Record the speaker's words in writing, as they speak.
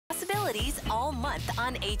possibilities all month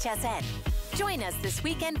on HSN. Join us this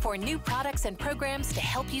weekend for new products and programs to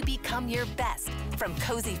help you become your best, from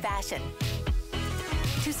cozy fashion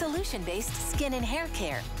to solution-based skin and hair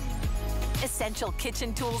care. Essential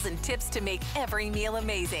kitchen tools and tips to make every meal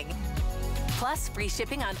amazing. Plus free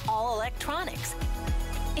shipping on all electronics.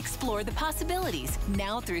 Explore the possibilities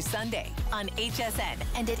now through Sunday on HSN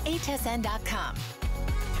and at hsn.com.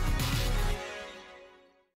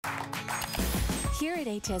 Here at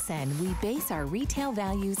HSN, we base our retail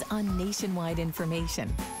values on nationwide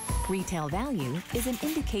information. Retail value is an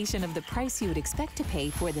indication of the price you would expect to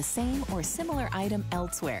pay for the same or similar item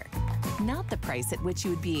elsewhere, not the price at which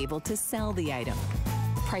you would be able to sell the item.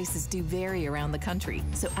 Prices do vary around the country,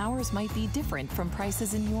 so ours might be different from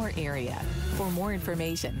prices in your area. For more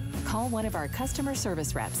information, call one of our customer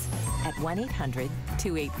service reps at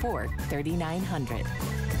 1-800-284-3900.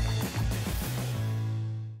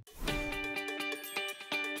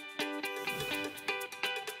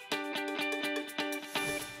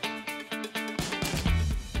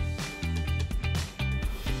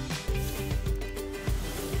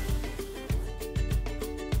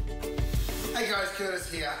 Hey guys,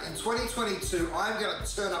 Curtis here. In 2022, I'm going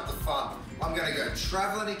to turn up the fun. I'm going to go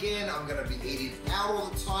traveling again. I'm going to be eating out all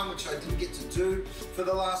the time, which I didn't get to do for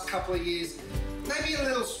the last couple of years. Maybe a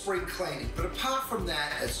little spring cleaning, but apart from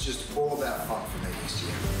that, it's just all about fun for me this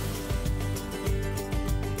year.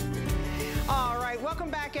 All right, welcome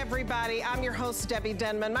back, everybody. I'm your host, Debbie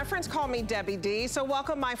Denman. My friends call me Debbie D, so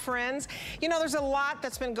welcome, my friends. You know, there's a lot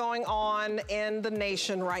that's been going on in the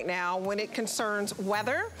nation right now when it concerns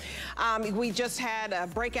weather. We just had a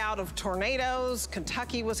breakout of tornadoes.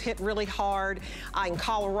 Kentucky was hit really hard. In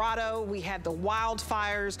Colorado, we had the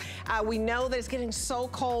wildfires. We know that it's getting so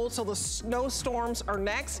cold, so the snowstorms are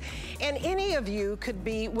next. And any of you could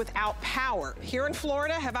be without power. Here in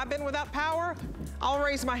Florida, have I been without power? I'll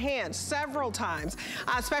raise my hand several times,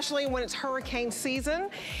 especially when it's hurricane season.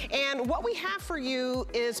 And what we have for you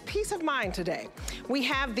is peace of mind today. We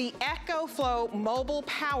have the EcoFlow mobile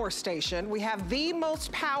power station. We have the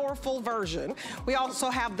most powerful version. We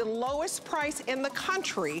also have the lowest price in the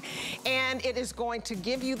country, and it is going to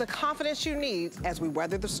give you the confidence you need as we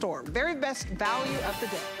weather the storm. Very best value of the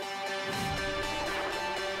day.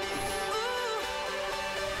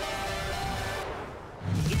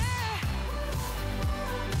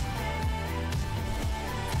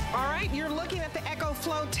 All right, you're looking at the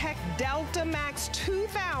EcoFlow Tech Delta Max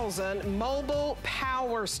 2000 mobile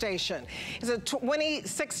power station. It's a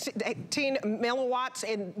 2016 milliwatts,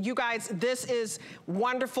 and you guys, this is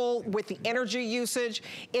wonderful with the energy usage.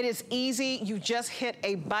 It is easy. You just hit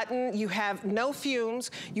a button. You have no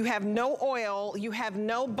fumes. You have no oil. You have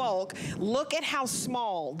no bulk. Look at how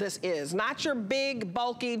small this is. Not your big,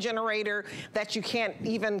 bulky generator that you can't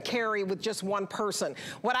even carry with just one person.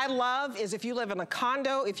 What I love is if you live in a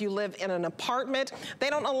condo, if you live in an apartment, they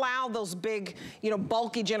don't allow those big,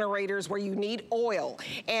 bulky generators where you need oil,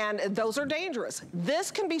 and those are dangerous. This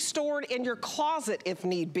can be stored in your closet if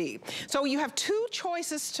need be. So you have two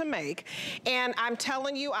choices to make, and I'm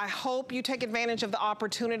telling you, I hope you take advantage of the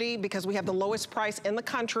opportunity because we have the lowest price in the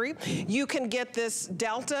country. You can get this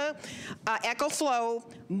Delta EcoFlow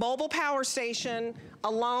mobile power station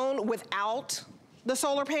alone without the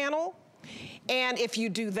solar panel. And if you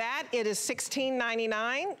do that, it is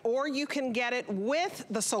 $16.99, or you can get it with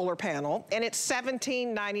the solar panel, and it's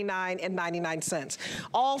 $17.99.99.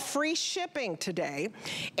 All free shipping today.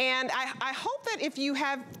 And I hope that if you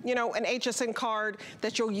have, an HSN card,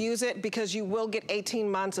 that you'll use it because you will get 18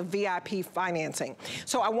 months of VIP financing.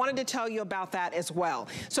 So I wanted to tell you about that as well.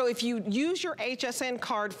 So if you use your HSN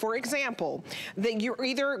card, for example, that you're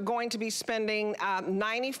either going to be spending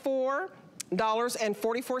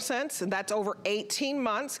 $94.44, and that's over 18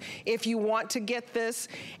 months if you want to get this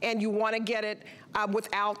and you want to get it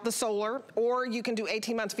without the solar, or you can do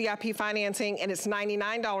 18 months VIP financing and it's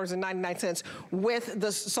 $99.99 with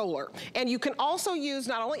the solar. And you can also use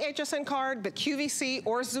not only HSN card, but QVC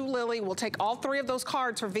or Zulily will take all three of those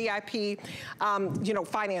cards for VIP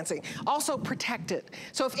financing. Also protected.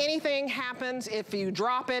 So if anything happens, if you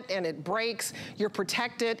drop it and it breaks, you're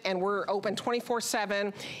protected, and we're open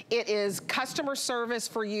 24/7. It is customer service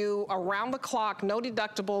for you around the clock, no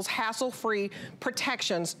deductibles, hassle-free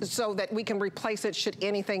protections so that we can replace it should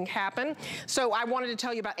anything happen. So I wanted to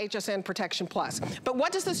tell you about HSN Protection Plus. But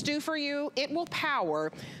what does this do for you? It will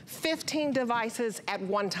power 15 devices at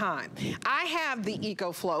one time. I have the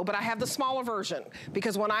EcoFlow, but I have the smaller version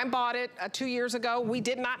because when I bought it 2 years ago, we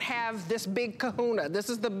did not have this big kahuna. This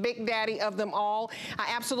is the big daddy of them all. I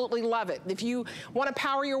absolutely love it. If you want to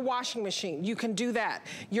power your washing machine, you can do that.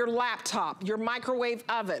 Your laptop, top, your microwave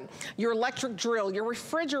oven, your electric drill, your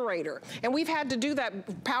refrigerator. And we've had to do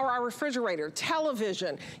that, power our refrigerator,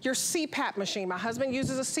 television, your CPAP machine. My husband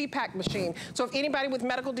uses a CPAP machine. So if anybody with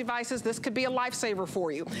medical devices, this could be a lifesaver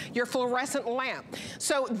for you. Your fluorescent lamp.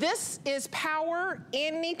 So this is power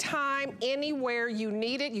anytime, anywhere you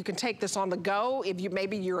need it. You can take this on the go. If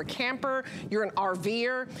maybe you're a camper, you're an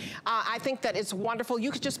RVer. I think that it's wonderful.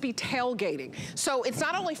 You could just be tailgating. So it's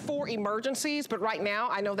not only for emergencies, but right now,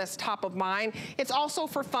 I know that's top of mind. It's also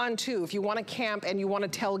for fun too, if you want to camp and you want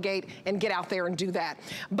to tailgate and get out there and do that.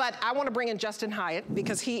 But I want to bring in Justin Hyatt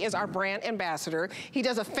because he is our brand ambassador. He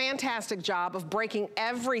does a fantastic job of breaking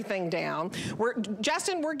everything down.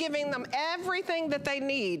 Justin, we're giving them everything that they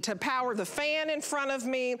need to power the fan in front of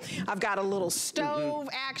me. I've got a little stove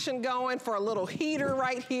action going for a little heater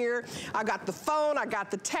right here. I've got the phone, I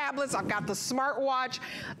got the tablets, I've got the smartwatch.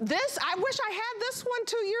 This, I wish I had this one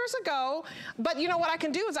 2 years ago, but you know what I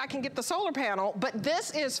can do is I can get the solar panel, but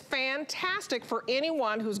this is fantastic for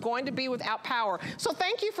anyone who's going to be without power. So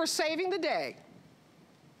thank you for saving the day.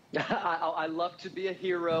 I love to be a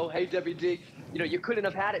hero. Hey, WD, you know, you couldn't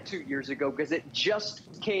have had it 2 years ago because it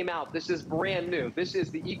just came out. This is brand new. This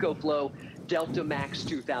is the EcoFlow Delta Max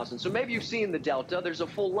 2000. So maybe you've seen the Delta. There's a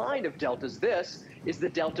full line of Deltas. This is the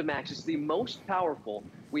Delta Max. It's the most powerful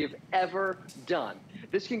we have ever done.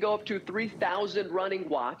 This can go up to 3,000 running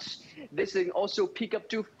watts. This can also peak up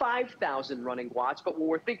to 5,000 running watts. But when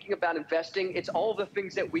we're thinking about investing, it's all the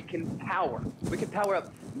things that we can power. We can power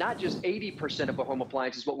up not just 80% of our home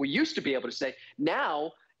appliances, what we used to be able to say.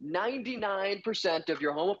 Now, 99% of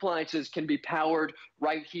your home appliances can be powered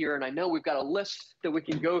right here. And I know we've got a list that we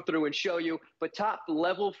can go through and show you, but top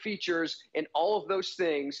level features and all of those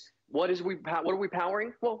things. What are we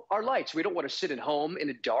powering? Well, our lights. We don't want to sit at home in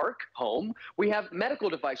a dark home. We have medical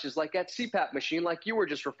devices like that CPAP machine, like you were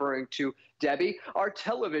just referring to, Debbie. Our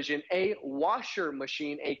television, a washer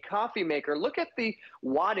machine, a coffee maker. Look at the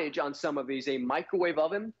wattage on some of these. A microwave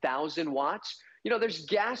oven, 1,000 watts. You know, there's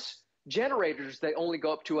gas generators that only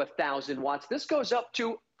go up to 1,000 watts. This goes up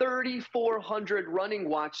to 3,400 running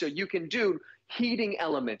watts, so you can do heating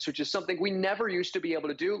elements, which is something we never used to be able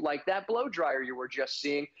to do, like that blow dryer you were just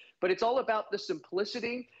seeing. But it's all about the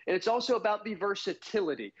simplicity, and it's also about the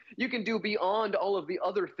versatility. You can do beyond all of the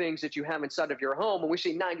other things that you have inside of your home. When we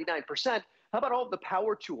say 99%, how about all of the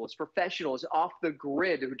power tools, professionals off the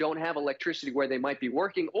grid who don't have electricity where they might be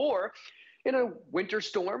working, or in a winter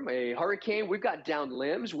storm, a hurricane, we've got down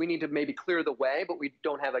limbs. We need to maybe clear the way, but we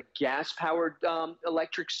don't have a gas-powered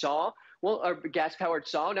electric saw. Well, or gas-powered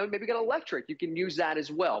saw, now maybe got electric. You can use that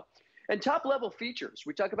as well. And top-level features,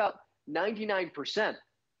 we talk about 99%.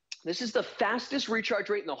 This is the fastest recharge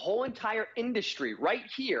rate in the whole entire industry right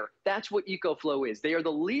here. That's what EcoFlow is. They are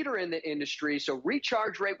the leader in the industry. So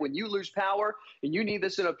recharge rate, when you lose power and you need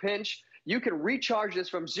this in a pinch, you can recharge this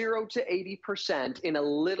from 0 to 80% in a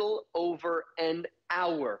little over an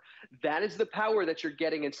hour. That is the power that you're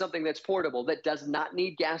getting in something that's portable, that does not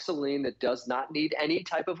need gasoline, that does not need any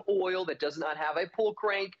type of oil, that does not have a pull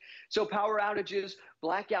crank. So power outages,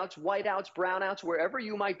 blackouts, whiteouts, brownouts, wherever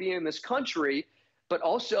you might be in this country, but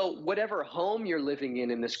also whatever home you're living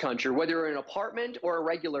in this country, whether you're in an apartment or a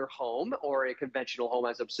regular home or a conventional home,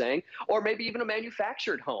 as I'm saying, or maybe even a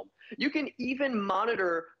manufactured home. You can even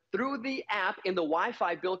monitor through the app and the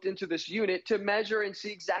Wi-Fi built into this unit to measure and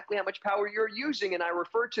see exactly how much power you're using. And I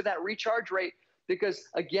refer to that recharge rate because,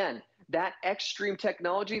 again, that Extreme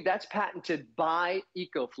technology, that's patented by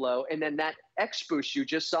EcoFlow. And then that X-Boost you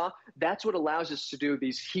just saw, that's what allows us to do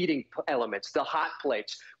these heating elements, the hot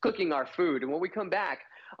plates, cooking our food. And when we come back,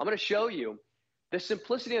 I'm going to show you the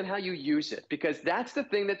simplicity on how you use it, because that's the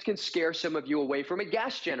thing that can scare some of you away from a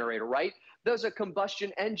gas generator, right? Those are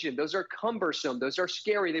combustion engine. Those are cumbersome. Those are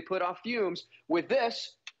scary. They put off fumes. With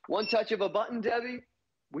this, one touch of a button, Debbie,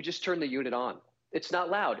 we just turn the unit on. It's not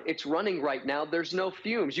loud. It's running right now. There's no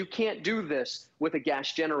fumes. You can't do this with a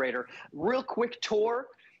gas generator. Real quick tour.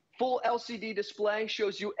 Full LCD display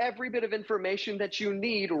shows you every bit of information that you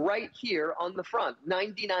need right here on the front.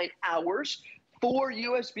 99 hours, 4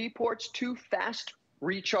 USB ports, 2 fast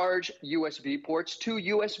recharge USB ports, 2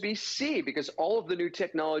 USB-C, because all of the new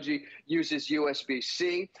technology uses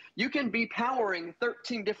USB-C. You can be powering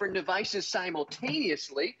 13 different devices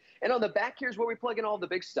simultaneously. And on the back, here's where we plug in all the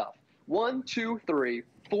big stuff. 1, 2, 3,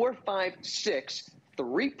 4, 5, 6,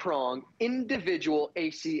 3-prong individual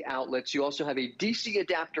AC outlets. You also have a DC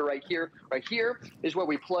adapter right here. Right here is where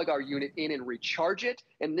we plug our unit in and recharge it.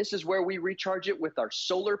 And this is where we recharge it with our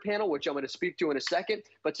solar panel, which I'm going to speak to in a second.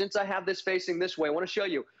 But since I have this facing this way, I want to show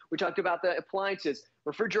you. We talked about the appliances.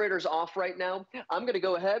 Refrigerator's off right now. I'm going to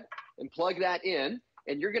go ahead and plug that in.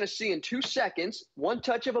 And you're going to see in 2 seconds, one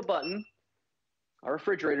touch of a button, our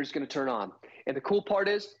refrigerator is going to turn on. And the cool part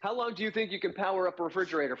is, how long do you think you can power up a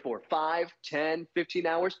refrigerator for? 5, 10, 15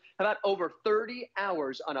 hours? How about over 30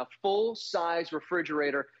 hours on a full-size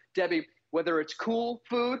refrigerator? Debbie, whether it's cool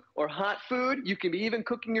food or hot food, you can be even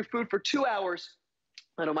cooking your food for 2 hours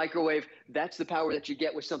on a microwave. That's the power that you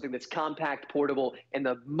get with something that's compact, portable, and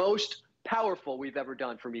the most powerful we've ever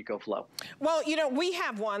done from EcoFlow. Well, you know, we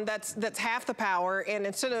have one that's half the power, and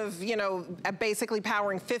instead of, you know, basically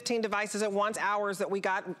powering 15 devices at once, ours that we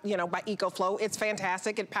got, you know, by EcoFlow, it's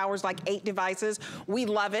fantastic. It powers like 8 devices. We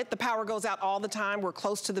love it. The power goes out all the time. We're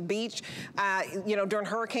close to the beach. You know, during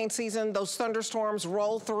hurricane season, those thunderstorms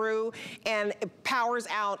roll through and it powers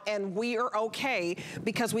out, and we are okay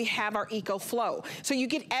because we have our EcoFlow. So you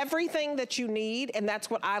get everything that you need, and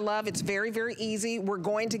that's what I love. It's very, very easy. We're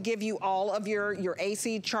going to give you all of your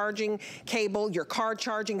AC charging cable, your car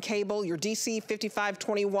charging cable, your DC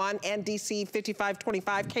 5521 and DC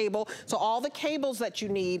 5525 cable. So all the cables that you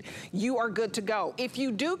need, you are good to go. If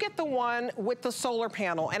you do get the one with the solar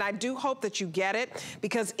panel, and I do hope that you get it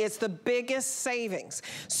because it's the biggest savings.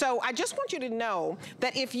 So I just want you to know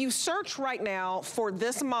that if you search right now for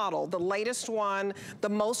this model, the latest one, the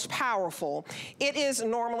most powerful, it is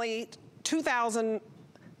normally $2,099.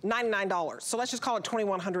 So let's just call it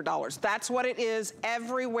 $2,100. That's what it is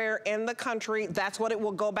everywhere in the country. That's what it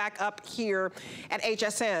will go back up here at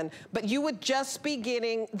HSN. But you would just be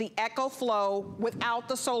getting the EcoFlow without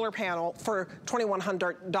the solar panel for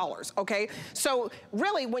 $2,100, okay? So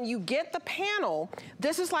really, when you get the panel,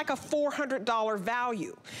 this is like a $400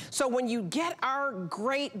 value. So when you get our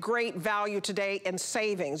great, great value today in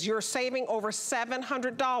savings, you're saving over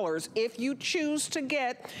 $700 if you choose to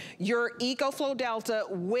get your EcoFlow Delta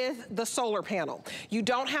with the solar panel. You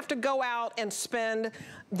don't have to go out and spend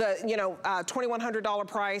the, you know, $2,100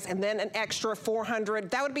 price and then an extra $400.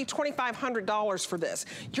 That would be $2,500 for this.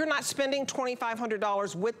 You're not spending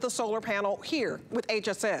 $2,500 with the solar panel here with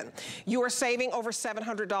HSN. You are saving over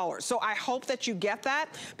 $700. So I hope that you get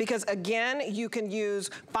that because again, you can use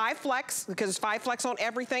 5 Flex because it's 5 Flex on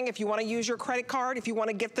everything. If you want to use your credit card, if you want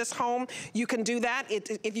to get this home, you can do that.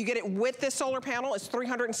 If you get it with this solar panel, it's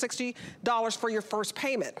 $360 for your first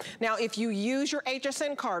payment. Now, if you use your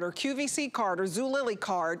HSN card or QVC card or Zulily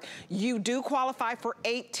card, you do qualify for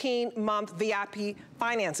 18-month VIP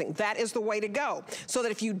financing. That is the way to go. So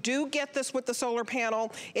that if you do get this with the solar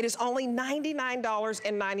panel, it is only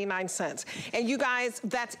 $99.99. And you guys,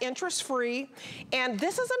 that's interest-free. And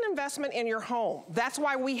this is an investment in your home. That's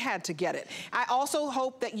why we had to get it. I also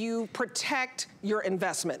hope that you protect your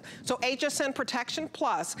investment. So HSN Protection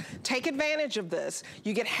Plus, take advantage of this.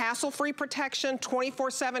 You get hassle-free protection,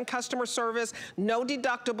 24/7 customer service, no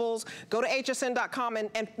deductibles. Go to hsn.com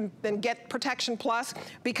and get Protection Plus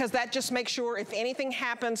because that just makes sure if anything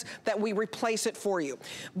happens that we replace it for you.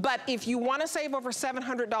 But if you want to save over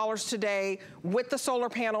 $700 today with the solar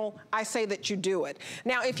panel, I say that you do it.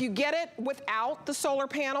 Now, if you get it without the solar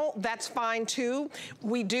panel, that's fine too.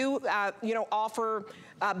 We do, you know, offer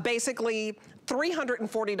basically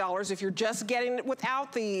 $340 if you're just getting it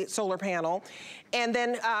without the solar panel. And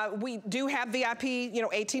then we do have VIP, you know,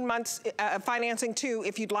 18 months financing too,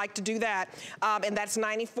 if you'd like to do that. And that's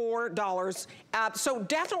 $94. So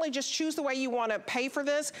definitely just choose the way you want to pay for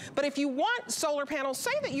this. But if you want solar panels,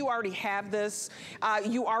 say that you already have this,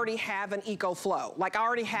 you already have an EcoFlow. Like I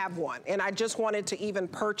already have one. And I just wanted to even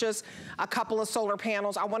purchase a couple of solar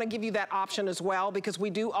panels. I want to give you that option as well because we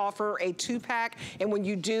do offer a 2-pack. And when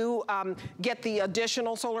you do get the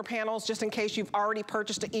additional solar panels, just in case you've already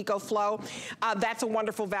purchased an EcoFlow, that's a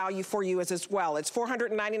wonderful value for you as well. It's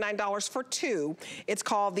 $499 for 2. It's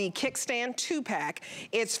called the Kickstand 2-pack.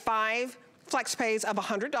 It's 5 flex pays of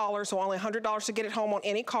 $100, so only $100 to get it home on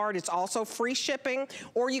any card. It's also free shipping,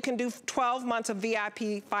 or you can do 12 months of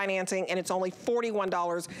VIP financing, and it's only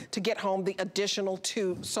 $41 to get home the additional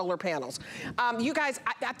 2 solar panels. You guys,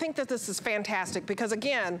 I think that this is fantastic because,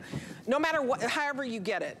 again, no matter what, however you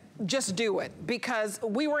get it, just do it because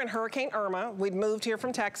we were in Hurricane Irma. We'd moved here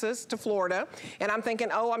from Texas to Florida, and I'm thinking,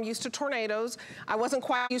 oh, I'm used to tornadoes. I wasn't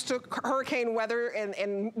quite used to hurricane weather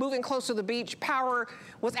and moving close to the beach. Power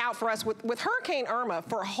was out for us with Hurricane Irma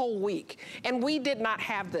for a whole week, and we did not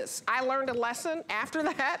have this. I learned a lesson after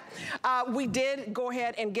that. We did go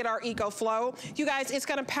ahead and get our EcoFlow. You guys, it's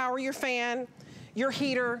gonna power your fan, your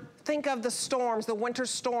heater. Think of the storms, the winter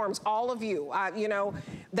storms, all of you, you know,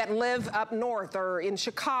 that live up north or in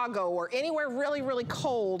Chicago or anywhere really, really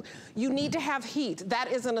cold. You need to have heat.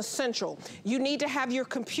 That is an essential. You need to have your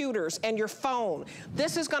computers and your phone.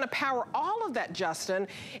 This is gonna power all of that, Justin.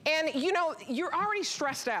 And you know, you're already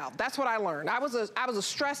stressed out. That's what I learned. I was a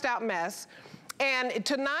stressed out mess. And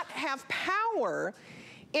to not have power,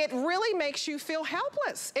 it really makes you feel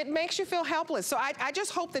helpless. It makes you feel helpless. So I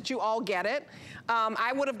just hope that you all get it.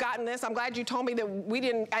 I would have gotten this. I'm glad you told me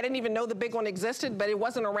that I didn't even know the big one existed, but it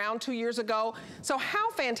wasn't around 2 years ago. So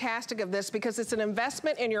how fantastic of this, because it's an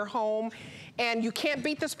investment in your home and you can't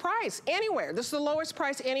beat this price anywhere. This is the lowest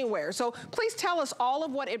price anywhere. So please tell us all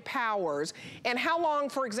of what it powers and how long,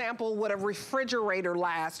 for example, would a refrigerator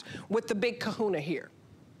last with the big kahuna here?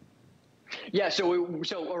 Yeah, so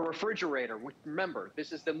a refrigerator, remember,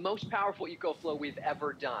 this is the most powerful EcoFlow we've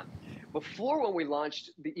ever done. Before, when we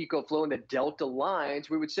launched the EcoFlow and the Delta lines,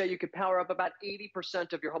 we would say you could power up about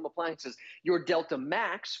 80% of your home appliances. Your Delta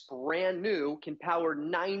Max, brand new, can power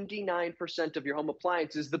 99% of your home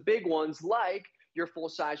appliances, the big ones like your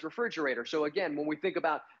full-size refrigerator. So again, when we think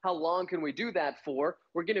about how long can we do that for,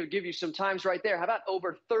 we're going to give you some times right there. How about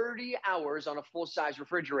over 30 hours on a full-size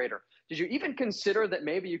refrigerator? Did you even consider that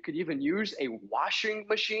maybe you could even use a washing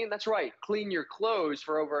machine? That's right, clean your clothes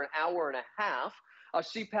for over an hour and a half. A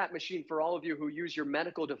CPAP machine for all of you who use your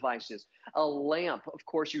medical devices. A lamp, of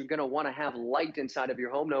course, you're going to want to have light inside of your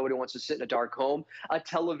home. Nobody wants to sit in a dark home. A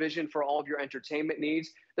television for all of your entertainment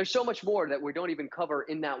needs. There's so much more that we don't even cover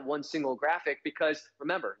in that one single graphic because,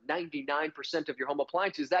 remember, 99% of your home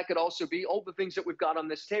appliances, that could also be all the things that we've got on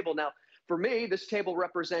this table. Now, for me, this table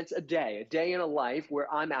represents a day in a life where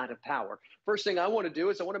I'm out of power. First thing I want to do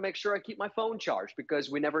is I want to make sure I keep my phone charged because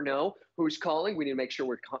we never know who's calling. We need to make sure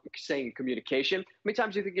we're staying in communication. How many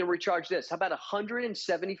times do you think you can recharge this? How about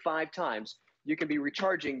 175 times you can be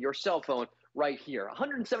recharging your cell phone right here?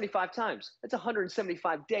 175 times. That's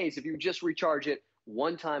 175 days if you just recharge it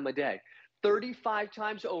one time a day. 35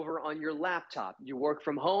 times over on your laptop. You work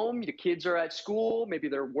from home, your kids are at school, maybe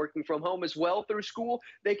they're working from home as well through school,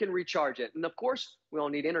 they can recharge it. And of course, we all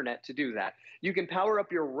need internet to do that. You can power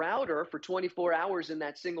up your router for 24 hours in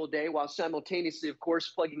that single day while simultaneously, of course,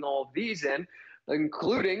 plugging all of these in,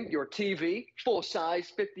 including your TV,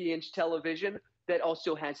 full-size 50-inch television that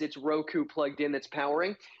also has its Roku plugged in that's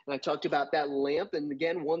powering. And I talked about that lamp, and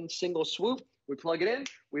again, one single swoop. We plug it in,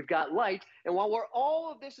 we've got light, and while all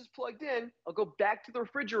of this is plugged in, I'll go back to the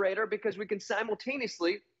refrigerator because we can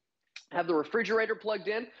simultaneously have the refrigerator plugged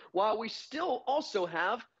in while we still also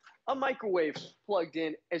have a microwave plugged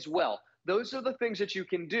in as well. Those are the things that you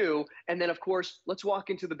can do. And then, of course, let's walk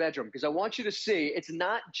into the bedroom because I want you to see it's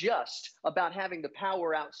not just about having the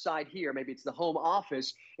power outside here. Maybe it's the home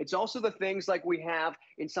office. It's also the things like we have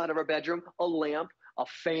inside of our bedroom, a lamp, a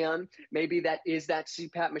fan, maybe that is that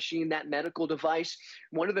CPAP machine, that medical device.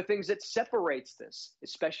 One of the things that separates this,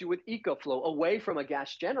 especially with EcoFlow, away from a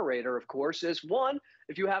gas generator, of course, is one,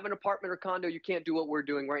 if you have an apartment or condo, you can't do what we're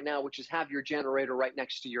doing right now, which is have your generator right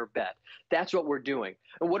next to your bed. That's what we're doing.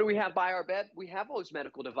 And what do we have by our bed? We have those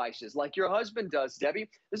medical devices like your husband does, Debbie.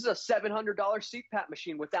 This is a $700 CPAP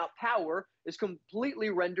machine without power is completely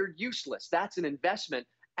rendered useless. That's an investment,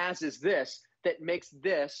 as is this, that makes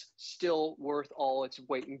this still worth all its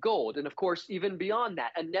weight in gold. And of course, even beyond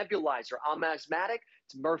that, a nebulizer. I'm asthmatic.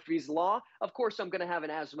 It's Murphy's Law. Of course, I'm going to have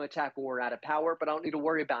an asthma attack when we're out of power, but I don't need to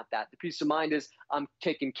worry about that. The peace of mind is I'm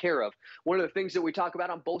taken care of. One of the things that we talk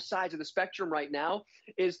about on both sides of the spectrum right now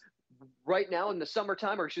is right now in the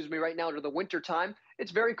summertime, or excuse me, right now into the winter time, it's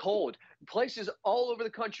very cold. Places all over the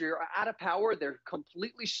country are out of power. They're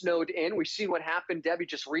completely snowed in. We've seen what happened, Debbie,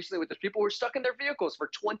 just recently with those people who were stuck in their vehicles for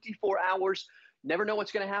 24 hours. Never know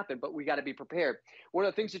what's going to happen, but we got to be prepared. One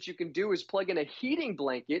of the things that you can do is plug in a heating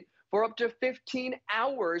blanket for up to 15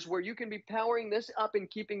 hours where you can be powering this up and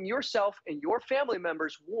keeping yourself and your family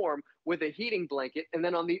members warm with a heating blanket. And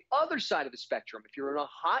then on the other side of the spectrum, if you're in a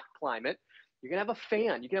hot climate, you can have a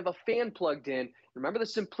fan. You can have a fan plugged in. Remember the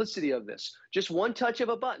simplicity of this. Just one touch of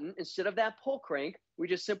a button instead of that pull crank. We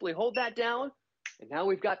just simply hold that down, and now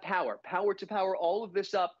we've got power. Power to power all of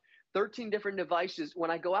this up. 13 different devices.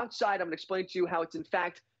 When I go outside, I'm going to explain to you how it's, in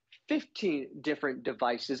fact, 15 different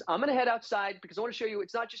devices. I'm going to head outside because I want to show you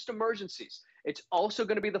it's not just emergencies. It's also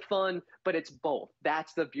going to be the fun, but it's both.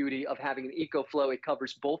 That's the beauty of having an EcoFlow. It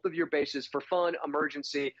covers both of your bases for fun,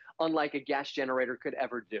 emergency, unlike a gas generator could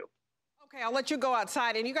ever do. Okay, I'll let you go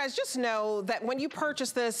outside, and you guys just know that when you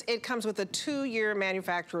purchase this, it comes with a 2-year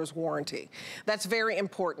manufacturer's warranty. That's very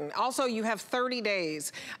important. Also, you have 30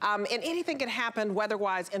 days, and anything can happen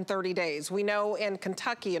weather-wise in 30 days. We know in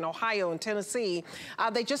Kentucky and Ohio and Tennessee,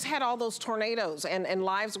 they just had all those tornadoes, and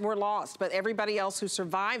lives were lost, but everybody else who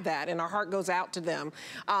survived that, and our heart goes out to them,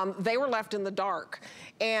 they were left in the dark.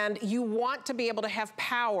 And you want to be able to have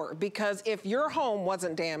power, because if your home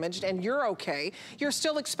wasn't damaged and you're okay, you're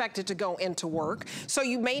still expected to go into work. So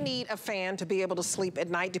you may need a fan to be able to sleep at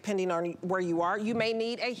night, depending on where you are. You may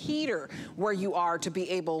need a heater where you are to be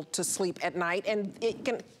able to sleep at night, and it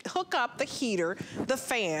can hook up the heater, the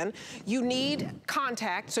fan. You need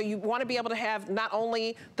contact, so you want to be able to have not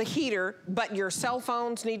only the heater, but your cell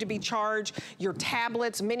phones need to be charged, your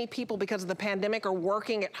tablets. Many people, because of the pandemic, are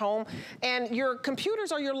working at home, and your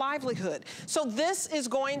computers are your livelihood. So this is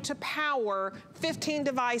going to power 15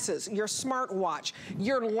 devices, your smartwatch,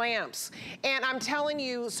 your lamps. And I'm telling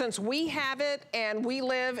you, since we have it and we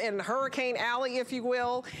live in Hurricane Alley, if you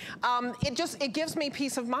will, it gives me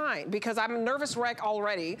peace of mind, because I'm a nervous wreck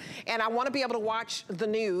already, and I want to be able to watch the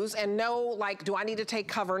news and know, like, do I need to take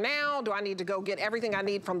cover now? Do I need to go get everything I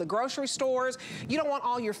need from the grocery stores? You don't want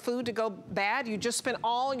all your food to go bad. You just spent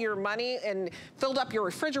all your money and filled up your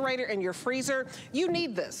refrigerator and your freezer. You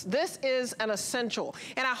need this. This is an essential.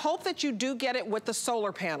 And I hope that you do get it with the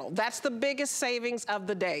solar panel. That's the biggest savings of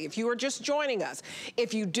the day. If you are just joining us,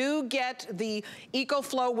 if you do get the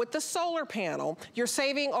EcoFlow with the solar panel, you're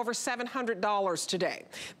saving over $700 today.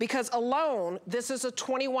 Because alone, this is a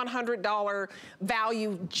 $2,100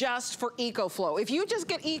 value just for EcoFlow. If you just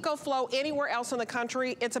get EcoFlow anywhere else in the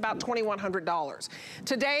country, it's about $2,100.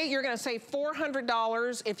 Today, you're gonna save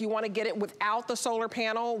 $400 if you wanna get it without the solar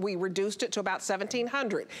panel. We reduced it to about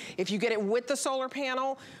 $1,700. If you get it with the solar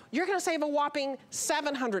panel, you're gonna save a whopping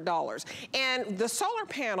 $700. And the solar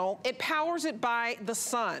panel, it powers it by the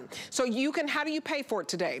sun. So you can, how do you pay for it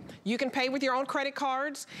today? You can pay with your own credit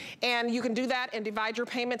cards, and you can do that and divide your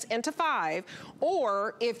payments into 5.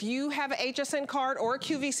 Or if you have an HSN card or a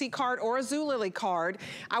QVC card or a Zulily card,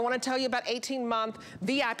 I wanna tell you about 18-month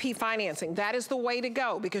VIP financing. That is the way to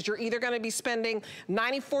go, because you're either gonna be spending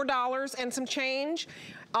 $94 and some change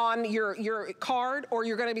on your card, or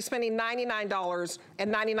you're gonna be spending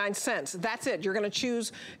 $99.99. That's it. You're gonna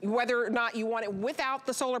choose whether or not you want it without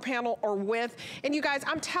the solar panel or with. And you guys,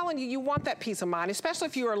 I'm telling you, you want that peace of mind, especially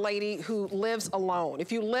if you're a lady who lives alone. If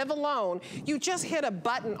you live alone, you just hit a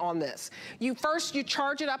button on this. You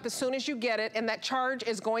charge it up as soon as you get it, and that charge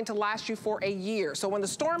is going to last you for a year. So when the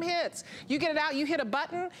storm hits, you get it out, you hit a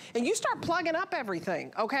button, and you start plugging up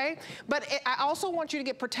everything, okay? But I also want you to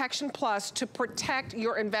get Protection Plus to protect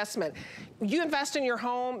your investment. You invest in your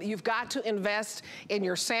home, you've got to invest in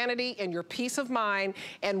your sanity and your peace of mind.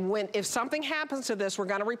 And if something happens to this, we're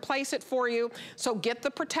gonna replace it for you. So get the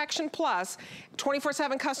Protection Plus,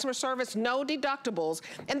 24/7 customer service, no deductibles.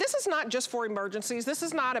 And this is not just for emergencies. This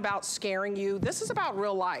is not about scaring you. This is about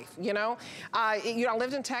real life, you know? I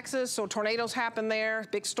lived in Texas, so tornadoes happen there,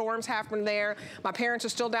 big storms happen there. My parents are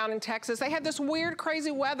still down in Texas. They had this weird,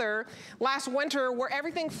 crazy weather last winter where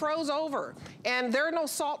everything froze over, and there are no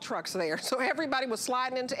salt trucks there. So everybody was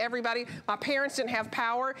sliding into everybody. My parents didn't have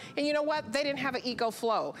power, and you know what? They didn't have an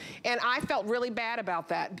EcoFlow, and I felt really bad about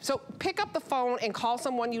that. So pick up the phone and call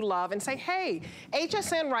someone you love and say, hey,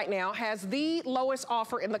 HSN right now has the lowest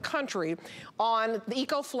offer in the country on the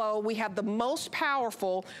EcoFlow. We have the most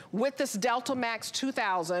powerful with this Delta Max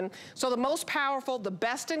 2000. So the most powerful, the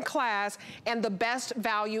best in class, and the best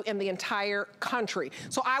value in the entire country.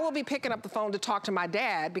 So I will be picking up the phone to talk to my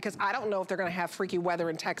dad, because I don't know if they're gonna have freaky weather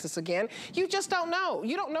in Texas again. You just don't know.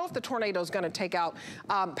 You don't know if the tornado is going to take out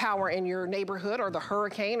power in your neighborhood, or the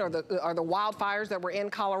hurricane, or the wildfires that were in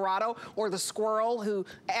Colorado, or the squirrel who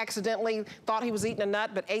accidentally thought he was eating a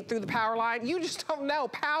nut but ate through the power line. You just don't know.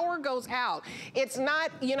 Power goes out. It's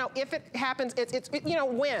not, you know, if it happens, it's you know,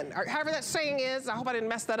 when, or however that saying is. I hope I didn't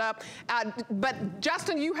mess that up. But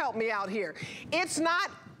Justin, you help me out here. It's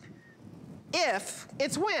not if,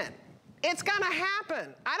 it's when. It's gonna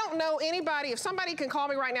happen. I don't know anybody, if somebody can call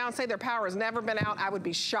me right now and say their power has never been out, I would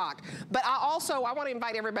be shocked. But I wanna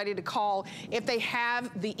invite everybody to call if they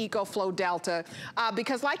have the EcoFlow Delta,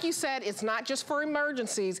 because like you said, it's not just for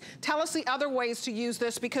emergencies. Tell us the other ways to use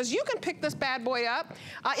this, because you can pick this bad boy up.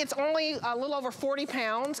 It's only a little over 40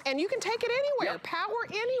 pounds, and you can take it anywhere, Yep. Power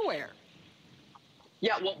anywhere.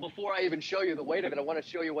 Yeah, well, before I even show you the weight of it, I want to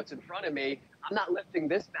show you what's in front of me. I'm not lifting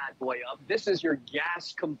this bad boy up. This is your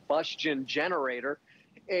gas combustion generator,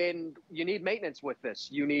 and you need maintenance with this.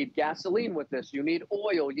 You need gasoline with this. You need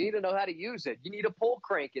oil. You need to know how to use it. You need to pull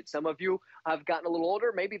crank it. Some of you have gotten a little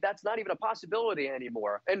older. Maybe that's not even a possibility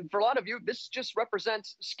anymore. And for a lot of you, this just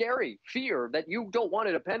represents scary fear that you don't want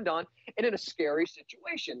to depend on, and in a scary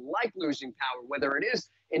situation, like losing power, whether it is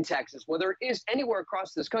in Texas, whether it is anywhere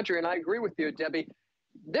across this country. And I agree with you, Debbie.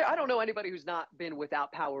 I don't know anybody who's not been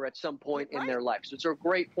without power at some point in their life. So it's a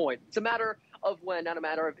great point. It's a matter of when, not a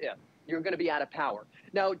matter of if. You're going to be out of power.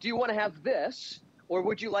 Now, do you want to have this, or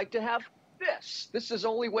would you like to have this? This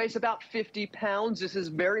only weighs about 50 pounds. This is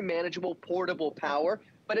very manageable, portable power.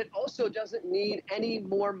 but it also doesn't need any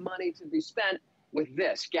more money to be spent with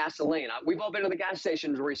this gasoline. We've all been to the gas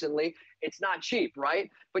stations recently. It's not cheap, right?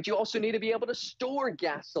 But you also need to be able to store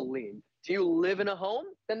gasoline. Do you live in a home?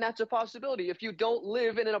 Then that's a possibility. If you don't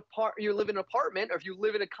live in you live in an apartment, or if you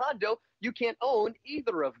live in a condo, you can't own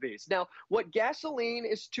either of these. Now, what gasoline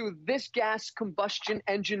is to this gas combustion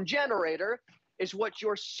engine generator is what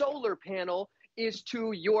your solar panel is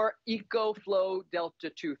to your EcoFlow Delta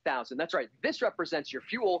 2000. That's right. This represents your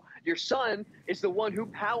fuel. Your sun is the one who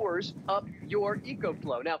powers up your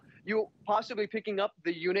EcoFlow. Now, you possibly picking up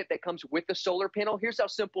the unit that comes with the solar panel. Here's how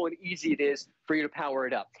simple and easy it is for you to power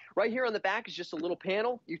it up. Right here on the back is just a little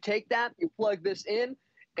panel. You take that, you plug this in,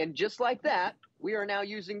 and just like that, we are now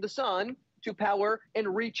using the sun to power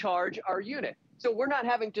and recharge our unit. So we're not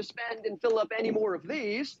having to spend and fill up any more of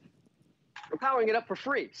these. We're powering it up for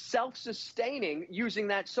free, self-sustaining using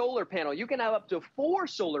that solar panel. You can have up to 4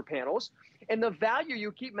 solar panels. And the value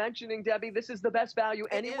you keep mentioning, Debbie, this is the best value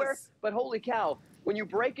anywhere. But holy cow, when you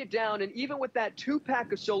break it down, and even with that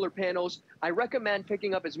 2-pack of solar panels, I recommend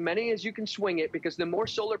picking up as many as you can swing it, because the more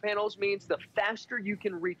solar panels means the faster you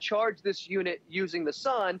can recharge this unit using the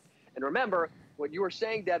sun. And remember, what you were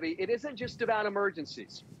saying, Debbie, it isn't just about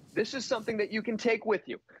emergencies. This is something that you can take with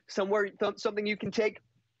you, something you can take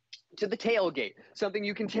to the tailgate, something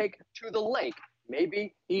you can take to the lake,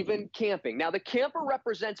 maybe even camping. Now, the camper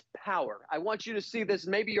represents power. I want you to see this.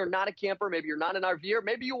 Maybe you're not a camper, maybe you're not an RVer,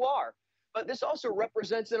 maybe you are. But this also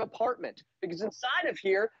represents an apartment, because inside of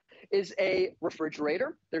here is a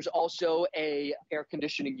refrigerator. There's also a air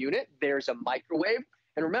conditioning unit. There's a microwave.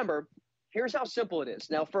 And remember, here's how simple it is.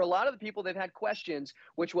 Now, for a lot of the people, they've had questions,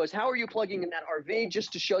 which was, how are you plugging in that RV?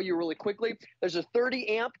 Just to show you really quickly, there's a 30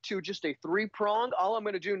 amp to just a 3-prong. All I'm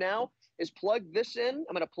going to do now is plug this in.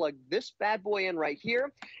 I'm going to plug this bad boy in right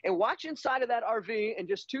here, and watch inside of that RV in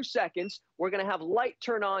just 2 seconds. We're going to have light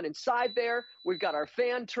turn on inside there. We've got our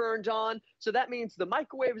fan turned on. So that means the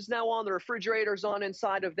microwave is now on, the refrigerator's on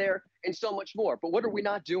inside of there, and so much more. But what are we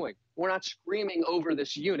not doing? We're not screaming over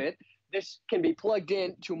this unit. This can be plugged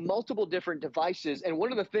in to multiple different devices. And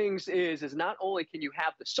one of the things is not only can you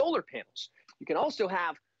have the solar panels, you can also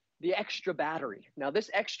have the extra battery. Now, this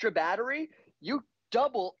extra battery, you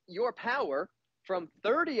double your power from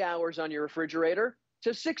 30 hours on your refrigerator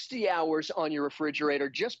to 60 hours on your refrigerator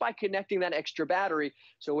just by connecting that extra battery.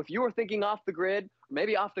 So if you were thinking off the grid,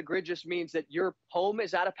 maybe off the grid just means that your home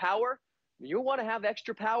is out of power, you want to have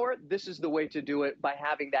extra power, this is the way to do it, by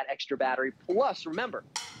having that extra battery. Plus, remember,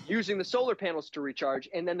 using the solar panels to recharge.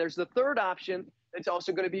 And then there's the third option that's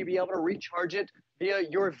also going to be able to recharge it via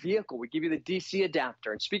your vehicle. We give you the DC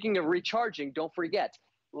adapter. And speaking of recharging, don't forget,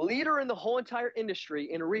 leader in the whole entire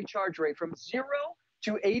industry in recharge rate from 0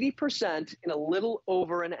 to 80% in a little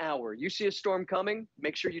over an hour. You see a storm coming,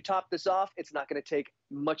 make sure you top this off. It's not going to take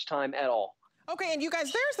much time at all. Okay, and you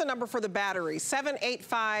guys, there's the number for the battery,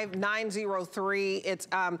 785-903. It's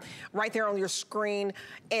right there on your screen.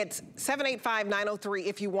 It's 785-903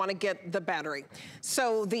 if you want to get the battery.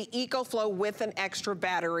 So the EcoFlow with an extra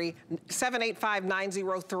battery,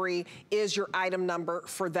 785-903 is your item number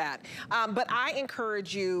for that. But I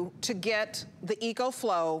encourage you to get the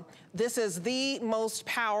EcoFlow. This is the most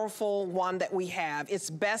powerful one that we have. It's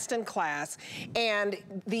best in class. And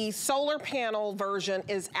the solar panel version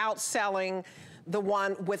is outselling the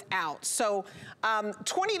one without. So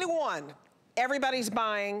 20 to 1, everybody's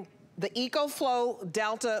buying the EcoFlow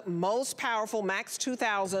Delta most powerful Max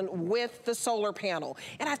 2000 with the solar panel.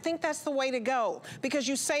 And I think that's the way to go, because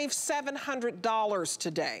you save $700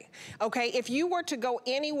 today. Okay, if you were to go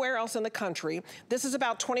anywhere else in the country, this is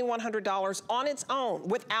about $2,100 on its own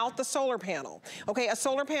without the solar panel. Okay, a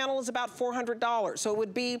solar panel is about $400. So it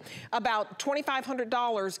would be about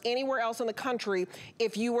 $2,500 anywhere else in the country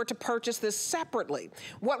if you were to purchase this separately.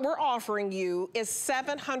 What we're offering you is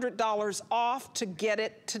 $700 off to get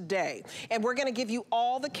it today. And we're gonna give you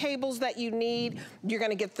all the cables that you need. You're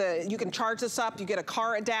gonna get you can charge this up, you get a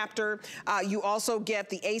car adapter, you also get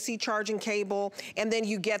the AC charging cable, and then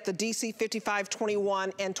you get the DC 55,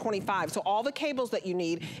 21, and 25. So all the cables that you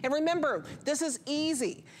need. And remember, this is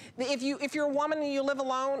easy. If you're a woman and you live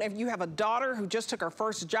alone, if you have a daughter who just took her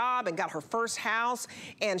first job and got her first house,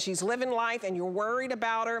 and she's living life and you're worried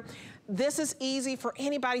about her, This is easy for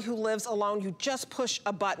anybody who lives alone. You just push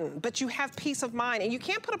a button, but you have peace of mind, and you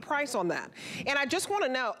can't put a price on that. And I just want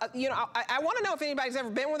to know, you know, I want to know if anybody's ever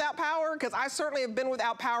been without power, because I certainly have been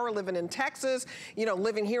without power living in Texas, you know,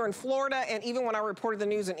 living here in Florida, and even when I reported the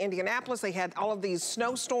news in Indianapolis, they had all of these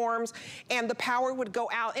snowstorms, and the power would go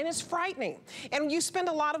out, and it's frightening. And you spend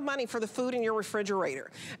a lot of money for the food in your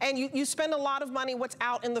refrigerator, and you spend a lot of money what's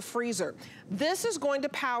out in the freezer. This is going to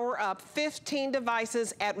power up 15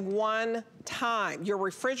 devices at one time. Your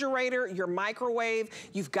refrigerator, your microwave,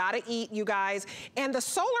 you've got to eat, you guys. And the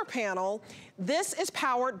solar panel, this is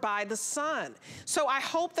powered by the sun. So I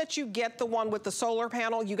hope that you get the one with the solar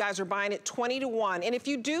panel. You guys are buying it 20 to 1. And if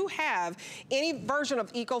you do have any version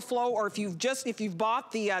of EcoFlow, or if you've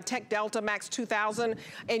bought the Tech Delta Max 2000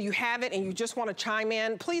 and you have it and you just want to chime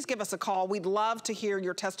in, please give us a call. We'd love to hear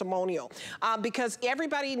your testimonial, because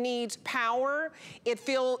everybody needs power. You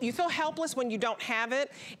feel helpless when you don't have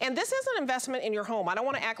it. And this is an investment in your home. I don't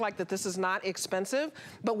want to act like that this is not expensive,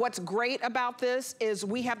 but what's great about this is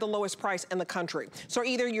we have the lowest price in the country. So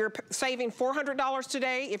either you're saving $400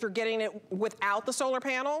 today if you're getting it without the solar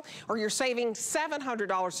panel, or you're saving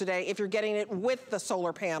 $700 today if you're getting it with the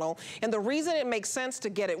solar panel. And the reason it makes sense to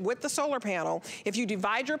get it with the solar panel, if you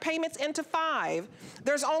divide your payments into 5,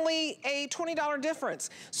 there's only a $20 difference.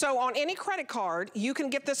 So on any credit card, you can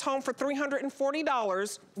get this home for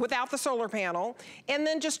 $340 without the solar panel, and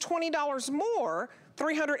then just $20 more,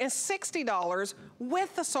 $360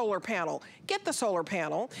 with the solar panel. Get the solar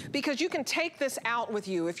panel, because you can take this out with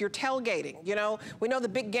you if you're tailgating. You know, we know the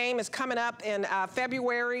big game is coming up in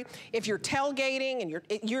February. If you're tailgating, and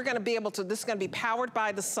you're going to be able to, this is going to be powered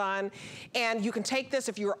by the sun, and you can take this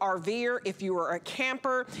if you're an RVer, if you are a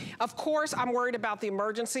camper. Of course, I'm worried about the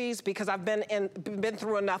emergencies, because I've been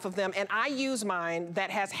through enough of them, and I use mine that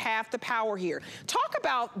has half the power here. Talk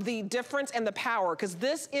about the difference in the power, because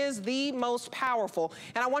this is the most powerful.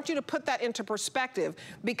 And I want you to put that into perspective,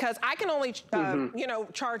 because I can only, you know,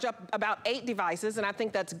 charge up about 8 devices, and I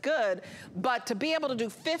think that's good. But to be able to do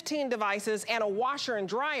 15 devices and a washer and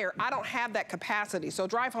dryer, I don't have that capacity. So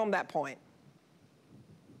drive home that point.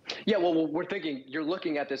 Yeah, well, we're thinking, you're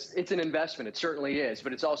looking at this, it's an investment, it certainly is,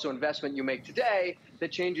 but it's also an investment you make today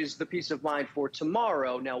that changes the peace of mind for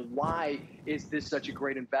tomorrow. Now, why is this such a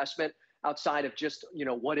great investment? Outside of just, you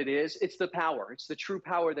know, what it is, it's the power. It's the true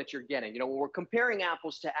power that you're getting. You know, when we're comparing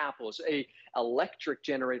apples to apples, a electric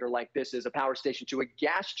generator like this is a power station to a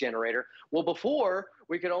gas generator. Well, before,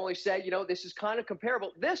 we could only say, you know, this is kind of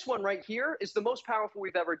comparable. This one right here is the most powerful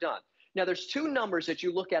we've ever done. Now, there's 2 numbers that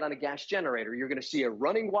you look at on a gas generator. You're going to see a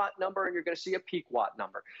running watt number, and you're going to see a peak watt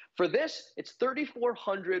number. For this, it's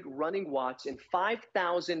 3,400 running watts and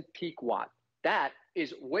 5,000 peak watt. That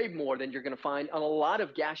is way more than you're going to find on a lot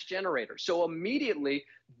of gas generators. So immediately,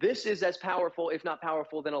 this is as powerful, if not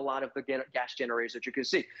powerful, than a lot of the gas generators that you can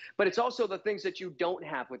see. But it's also the things that you don't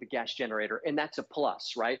have with a gas generator, and that's a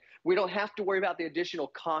plus, right? We don't have to worry about the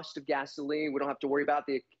additional cost of gasoline. We don't have to worry about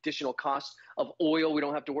the additional cost of oil. We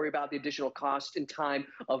don't have to worry about the additional cost and time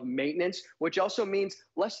of maintenance, which also means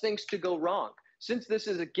less things to go wrong. Since this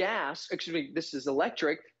is this is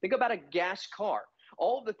electric, think about a gas car.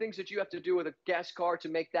 All of the things that you have to do with a gas car to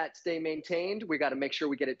make that stay maintained, we got to make sure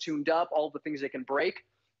we get it tuned up, all the things that can break.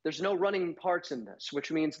 There's no running parts in this, which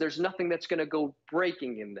means there's nothing that's going to go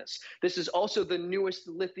breaking in this. This is also the newest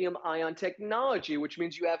lithium-ion technology, which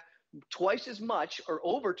means you have twice as much, or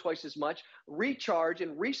over twice as much, recharge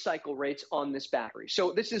and recycle rates on this battery.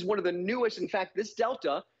 So this is one of the newest. In fact, this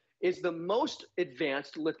Delta is the most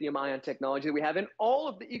advanced lithium-ion technology that we have in all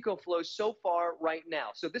of the EcoFlows so far right now.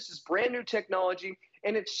 So this is brand new technology,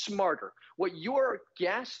 and it's smarter. What your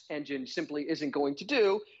gas engine simply isn't going to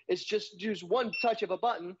do is just use one touch of a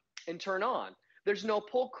button and turn on. There's no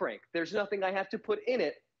pull crank. There's nothing I have to put in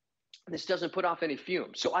it. This doesn't put off any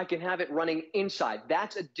fumes, so I can have it running inside.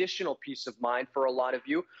 That's additional peace of mind for a lot of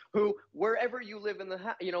you who, wherever you live in the,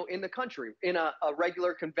 in the country, in a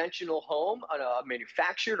regular conventional home, on a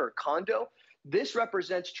manufactured or condo, this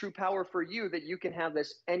represents true power for you, that you can have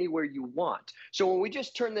this anywhere you want. So when we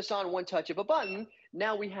just turn this on one touch of a button,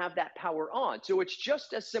 now we have that power on. So it's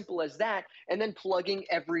just as simple as that, and then plugging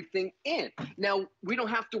everything in. Now, we don't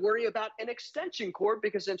have to worry about an extension cord,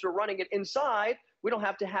 because since we're running it inside, we don't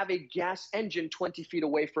have to have a gas engine 20 feet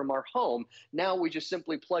away from our home. Now we just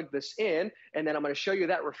simply plug this in, and then I'm going to show you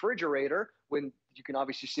that refrigerator. When you can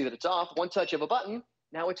obviously see that it's off, one touch of a button,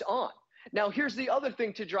 now it's on. Now, here's the other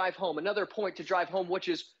thing to drive home, another point to drive home, which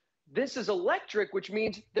is This is electric, which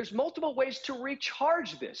means there's multiple ways to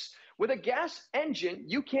recharge this. With a gas engine,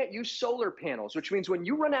 you can't use solar panels, which means when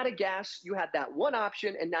you run out of gas, you had that one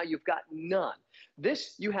option and now you've got none.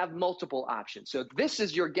 This, you have multiple options. So this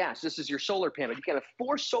is your gas, this is your solar panel. You can have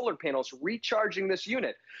 4 solar panels recharging this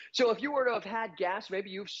unit. So if you were to have had gas, maybe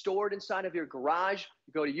you've stored inside of your garage,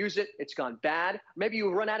 you go to use it, it's gone bad. Maybe you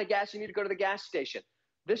run out of gas, you need to go to the gas station.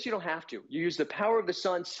 This you don't have to. You use the power of the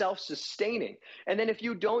sun, self-sustaining. And then if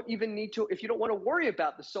you don't even need to, if you don't want to worry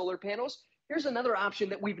about the solar panels, here's another option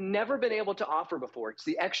that we've never been able to offer before. It's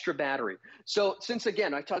the extra battery. So since,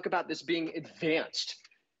 again, I talk about this being advanced,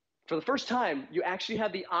 for the first time, you actually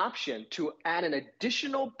have the option to add an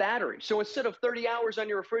additional battery. So instead of 30 hours on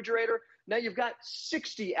your refrigerator, now you've got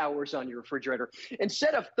 60 hours on your refrigerator.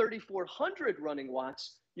 Instead of 3,400 running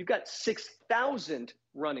watts, you've got 6,000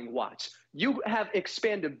 running watts. You have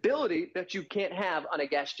expandability that you can't have on a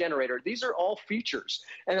gas generator. These are all features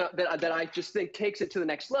and that I just think takes it to the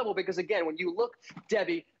next level, because again, when you look,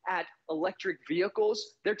 Debbie, at electric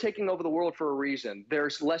vehicles, they're taking over the world for a reason.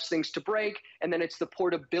 There's less things to break, and then it's the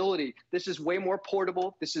portability. This is way more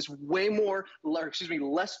portable. This is way more,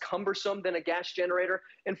 less cumbersome than a gas generator.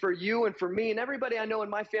 And for you and for me and everybody I know in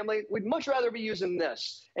my family, we'd much rather be using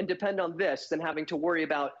this and depend on this than having to worry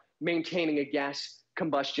about maintaining a gas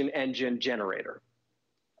combustion engine generator.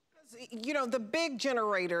 You know, the big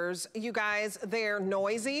generators, you guys, they're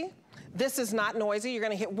noisy. This is not noisy. You're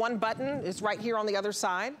gonna hit one button. It's right here on the other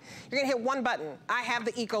side. You're gonna hit one button. I have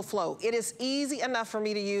the EcoFlow. It is easy enough for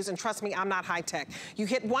me to use, and trust me, I'm not high tech. You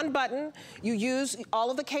hit one button, you use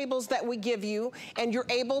all of the cables that we give you, and you're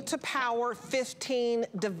able to power 15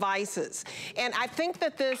 devices. And I think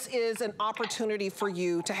that this is an opportunity for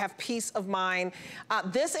you to have peace of mind.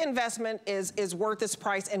 This investment is worth its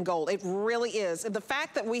price in gold. It really is. The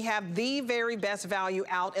fact that we have the very best value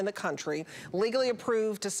out in the country, legally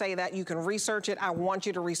approved to say that. You can research it. I want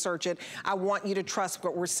you to research it. I want you to trust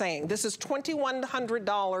what we're saying. This is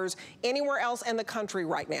 $2,100 anywhere else in the country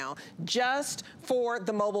right now, just for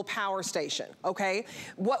the mobile power station, okay?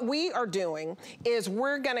 What we are doing is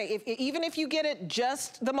we're gonna, even if you get it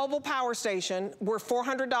just the mobile power station, we're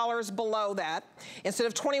 $400 below that. Instead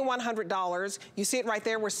of $2,100, you see it right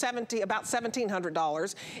there, we're about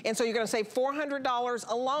 $1,700. And so you're gonna save $400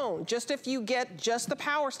 alone, just if you get just the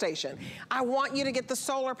power station. I want you to get the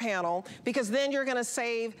solar panel, because then you're gonna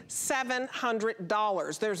save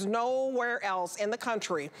 $700. There's nowhere else in the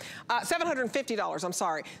country. $750, I'm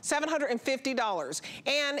sorry, $750.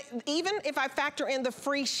 And even if I factor in the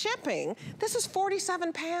free shipping, this is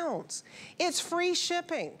 47 pounds. It's free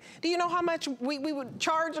shipping. Do you know how much we would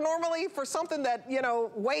charge normally for something that, you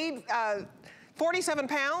know, weighed 47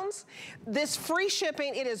 pounds? This free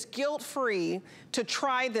shipping, it is guilt-free to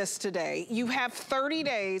try this today. You have 30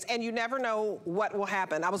 days and you never know what will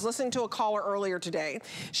happen. I was listening to a caller earlier today.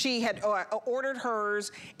 She had ordered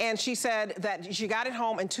hers and she said that she got it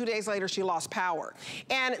home and 2 days later she lost power.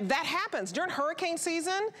 And that happens during hurricane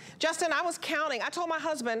season. Justin, I was counting. I told my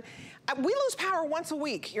husband, we lose power once a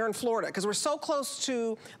week here in Florida because we're so close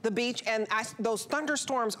to the beach, and those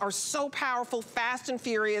thunderstorms are so powerful, fast and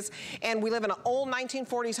furious, and we live in an old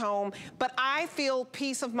 1940s home, but I feel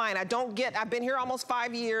peace of mind. I've been here almost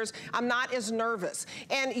 5 years. I'm not as nervous.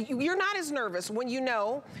 And you're not as nervous when you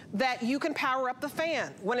know that you can power up the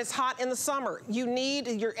fan. When it's hot in the summer,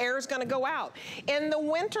 your air is gonna go out. In the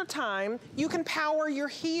winter time, you can power your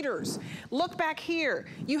heaters. Look back here,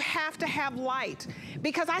 you have to have light.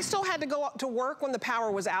 Because I still had to go up to work when the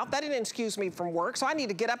power was out. That didn't excuse me from work. So I need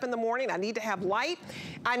to get up in the morning. I need to have light.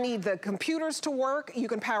 I need the computers to work. You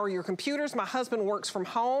can power your computers. My husband works from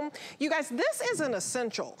home. You guys, this is an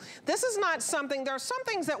essential. This is not something, there are some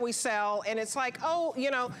things that we sell and it's like, oh, you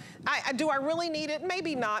know, do I really need it?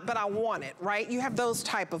 Maybe not, but I want it, right? You have those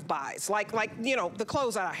type of buys, like you know, the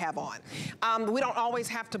clothes that I have on. We don't always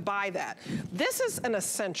have to buy that. This is an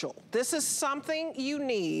essential. This is something you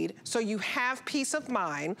need so you have peace of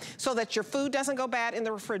mind, so that your food doesn't go bad in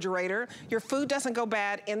the refrigerator, your food doesn't go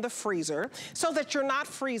bad in the freezer, so that you're not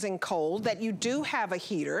freezing cold, that you do have a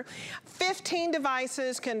heater. 15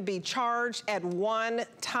 devices can be charged at one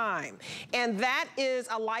time. And that is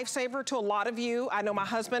a lifesaver to a lot of you. I know my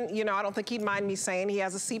husband, you know, I don't think he'd mind me saying he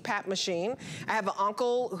has a CPAP machine. I have an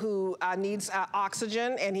uncle who needs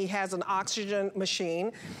oxygen, and he has an oxygen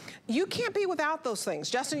machine. You can't be without those things.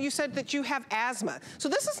 Justin, you said that you have asthma. So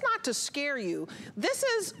this is not to scare you.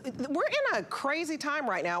 We're in a crazy time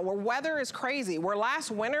right now where weather is crazy. Where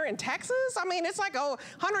last winter in Texas, I mean, it's like,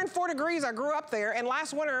 104 degrees. I grew up there, and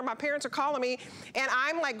last winter my parents are calling me and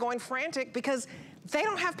I'm like going frantic because they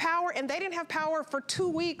don't have power, and they didn't have power for 2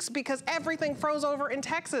 weeks because everything froze over in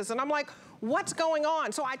Texas. And I'm like, what's going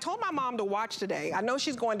on? So I told my mom to watch today. I know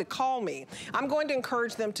she's going to call me. I'm going to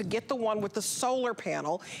encourage them to get the one with the solar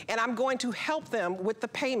panel, and I'm going to help them with the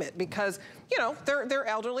payment because, you know, they're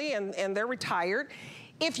elderly and they're retired.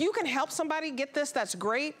 If you can help somebody get this, that's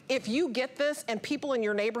great. If you get this and people in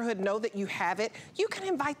your neighborhood know that you have it, you can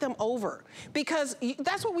invite them over because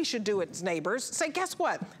that's what we should do as neighbors. Say, guess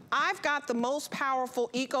what? I've got the most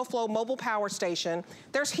powerful EcoFlow mobile power station.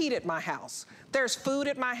 There's heat at my house. There's food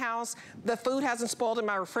at my house. The food hasn't spoiled in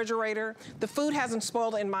my refrigerator. The food hasn't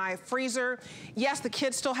spoiled in my freezer. Yes, the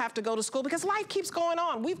kids still have to go to school because life keeps going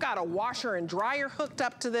on. We've got a washer and dryer hooked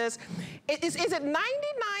up to this. Is it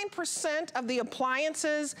 99% of the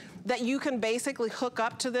appliances that you can basically hook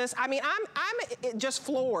up to this? I mean, I'm just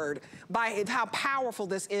floored by how powerful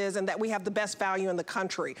this is and that we have the best value in the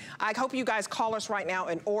country. I hope you guys call us right now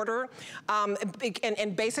and order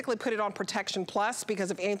and basically put it on Protection Plus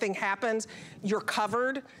because if anything happens, you're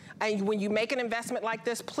covered. And when you make an investment like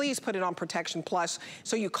this, please put it on Protection Plus.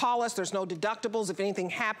 So you call us, there's no deductibles. If anything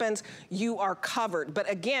happens, you are covered. But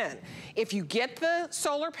again, if you get the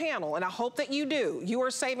solar panel, and I hope that you do, you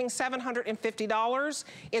are saving $750.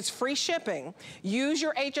 It's free shipping. Use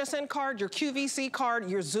your HSN card, your QVC card,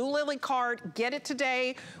 your Zulily card. Get it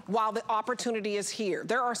today while the opportunity is here.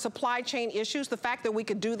 There are supply chain issues. The fact that we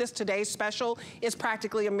could do this today's special is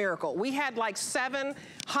practically a miracle. We had like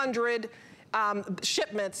 700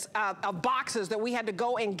 shipments of boxes that we had to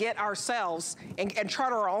go and get ourselves and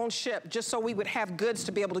charter our own ship just so we would have goods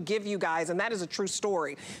to be able to give you guys, and that is a true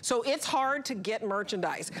story. So it's hard to get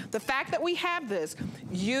merchandise. The fact that we have this,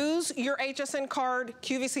 use your HSN card,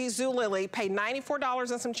 QVC Zulily, pay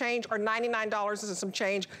 $94 and some change or $99 and some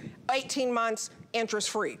change, 18 months,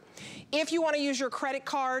 interest-free. If you want to use your credit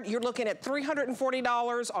card, you're looking at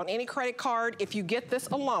 $340 on any credit card. If you get this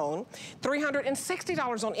alone,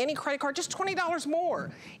 $360 on any credit card, just $20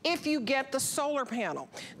 more if you get the solar panel.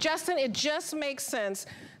 Justin, it just makes sense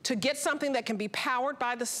to get something that can be powered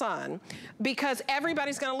by the sun because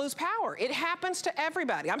everybody's going to lose power. It happens to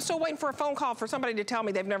everybody. I'm still waiting for a phone call for somebody to tell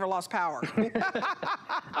me they've never lost power.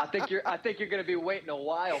 I think you're going to be waiting a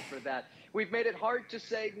while for that. We've made it hard to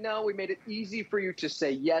say no. We made it easy for you to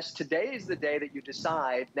say yes. Today is the day that you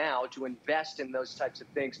decide now to invest in those types of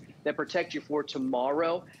things that protect you for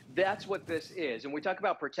tomorrow. That's what this is. And we talk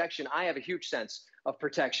about protection. I have a huge sense of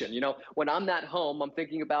protection. You know, when I'm not home, I'm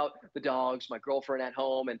thinking about the dogs, my girlfriend at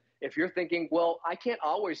home. And if you're thinking, well, I can't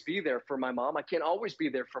always be there for my mom. I can't always be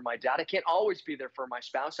there for my dad. I can't always be there for my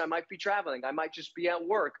spouse. I might be traveling. I might just be at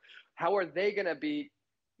work. How are they going to be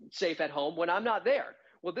safe at home when I'm not there?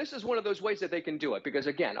 Well, this is one of those ways that they can do it because,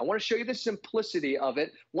 again, I want to show you the simplicity of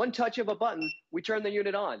it. One touch of a button, we turn the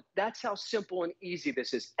unit on. That's how simple and easy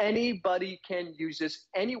this is. Anybody can use this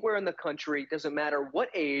anywhere in the country. Doesn't matter what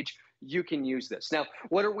age, you can use this. Now,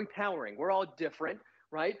 what are we powering? We're all different,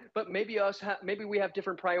 right? But maybe we have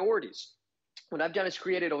different priorities. What I've done is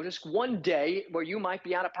created just one day where you might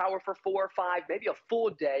be out of power for 4 or 5, maybe a full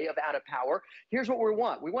day of out of power. Here's what we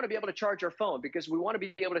want. We want to be able to charge our phone because we want to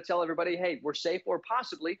be able to tell everybody, hey, we're safe, or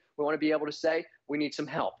possibly we want to be able to say we need some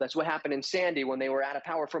help. That's what happened in Sandy when they were out of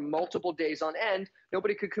power for multiple days on end.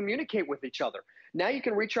 Nobody could communicate with each other. Now you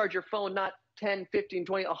can recharge your phone not 10, 15,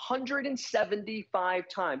 20, 175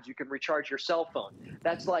 times you can recharge your cell phone.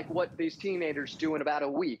 That's like what these teenagers do in about a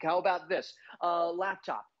week. How about this?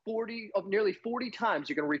 Laptop. Nearly 40 times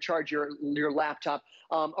you can recharge your laptop.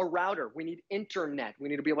 A router, we need internet. We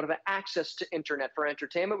need to be able to have access to internet for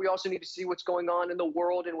entertainment. We also need to see what's going on in the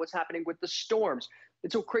world and what's happening with the storms.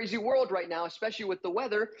 It's a crazy world right now, especially with the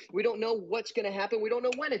weather. We don't know what's going to happen. We don't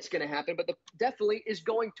know when it's going to happen, but definitely is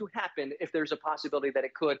going to happen if there's a possibility that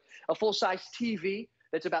it could. A full-size TV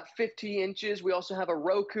that's about 50 inches. We also have a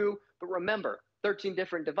Roku, but remember, 13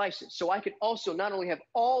 different devices. So I could also not only have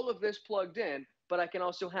all of this plugged in, but I can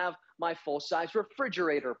also have my full-size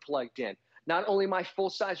refrigerator plugged in. Not only my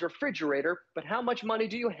full-size refrigerator, but how much money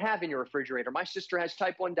do you have in your refrigerator? My sister has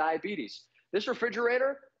type 1 diabetes. This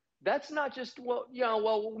refrigerator, that's not just, well,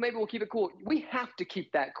 maybe we'll keep it cool. We have to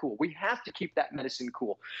keep that cool. We have to keep that medicine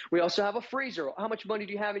cool. We also have a freezer. How much money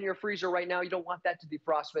do you have in your freezer right now? You don't want that to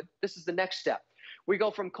defrost, but this is the next step. We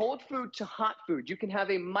go from cold food to hot food. You can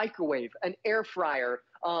have a microwave, an air fryer,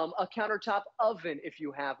 a countertop oven if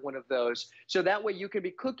you have one of those. So that way you can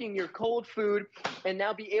be cooking your cold food and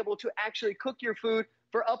now be able to actually cook your food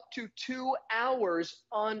for up to 2 hours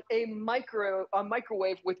on a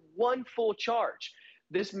microwave with one full charge.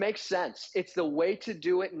 This makes sense. It's the way to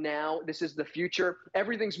do it now. This is the future.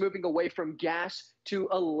 Everything's moving away from gas to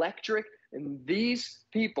electric. And these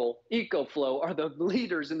people, EcoFlow, are the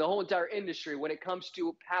leaders in the whole entire industry when it comes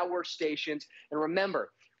to power stations. And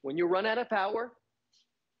remember, when you run out of power,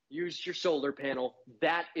 use your solar panel.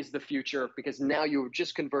 That is the future, because now you've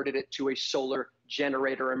just converted it to a solar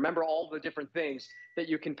generator. Remember all the different things that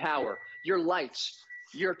you can power: your lights,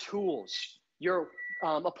 your tools, your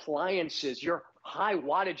appliances, your high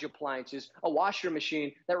wattage appliances, a washer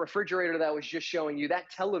machine, that refrigerator that I was just showing you, that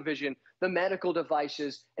television, the medical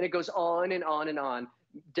devices, and it goes on and on and on.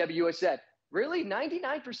 WS said, really,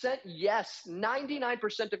 99%? Yes,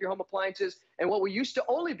 99% of your home appliances. And what we used to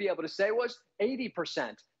only be able to say was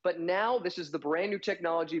 80%. But now this is the brand new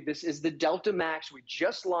technology. This is the Delta Max. We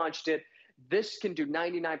just launched it. This can do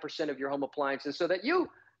 99% of your home appliances, so that you,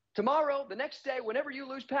 tomorrow, the next day, whenever you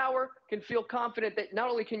lose power, can feel confident that not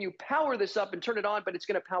only can you power this up and turn it on, but it's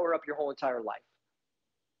going to power up your whole entire life.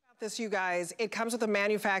 This, you guys, it comes with a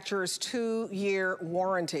manufacturer's 2-year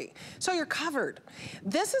warranty. So you're covered.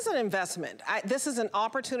 This is an investment. This is an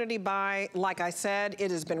opportunity buy. Like I said,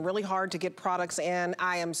 it has been really hard to get products in.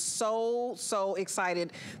 I am so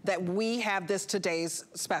excited that we have this today's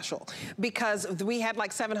special, because we had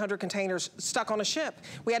like 700 containers stuck on a ship.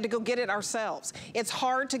 We had to go get it ourselves. It's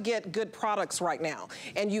hard to get good products right now,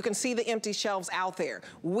 and you can see the empty shelves out there.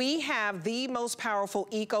 We have the most powerful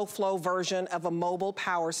EcoFlow version of a mobile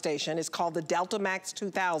power station. It's called the Delta Max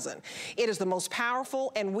 2000. It is the most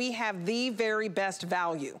powerful, and we have the very best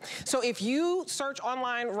value. So if you search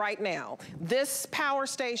online right now, this power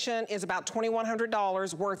station is about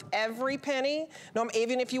 $2,100, worth every penny. No,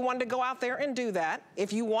 even if you wanted to go out there and do that,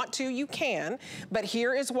 if you want to, you can. But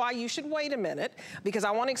here is why you should wait a minute, because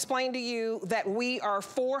I want to explain to you that we are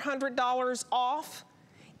 $400 off.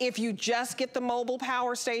 If you just get the mobile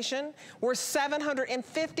power station, we're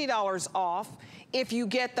 $750 off if you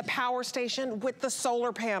get the power station with the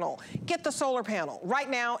solar panel. Get the solar panel. Right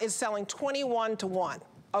now it's selling 21 to 1.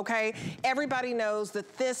 Okay, everybody knows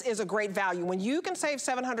that this is a great value. When you can save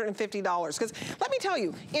 $750, because let me tell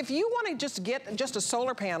you, if you want to just get just a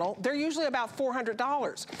solar panel, they're usually about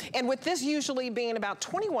 $400. And with this usually being about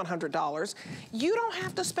 $2,100, you don't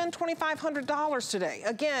have to spend $2,500 today.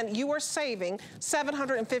 Again, you are saving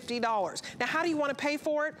 $750. Now, how do you want to pay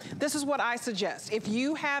for it? This is what I suggest. If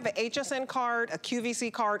you have an HSN card, a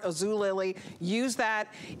QVC card, a Zulily, use that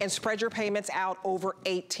and spread your payments out over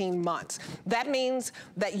 18 months. That means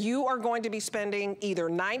that you are going to be spending either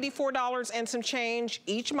 $94 and some change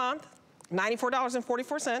each month,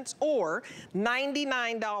 $94.44, or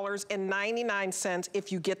 $99.99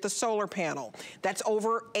 if you get the solar panel. That's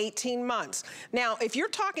over 18 months. Now, if you're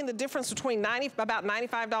talking the difference between about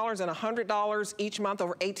 $95 and $100 each month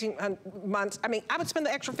over 18 months, I mean, I would spend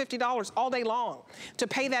the extra $50 all day long to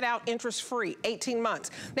pay that out interest-free, 18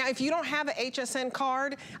 months. Now, if you don't have an HSN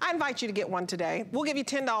card, I invite you to get one today. We'll give you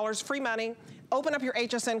 $10, free money. Open up your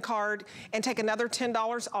HSN card and take another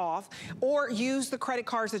 $10 off, or use the credit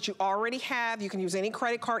cards that you already have. You can use any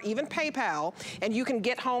credit card, even PayPal, and you can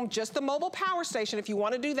get home just the mobile power station if you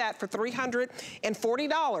want to do that for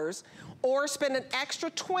 $340, or spend an extra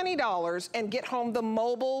 $20 and get home the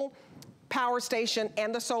mobile power station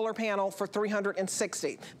and the solar panel for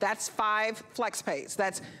 $360. That's 5 flex pays.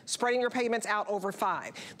 That's spreading your payments out over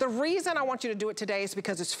 5. The reason I want you to do it today is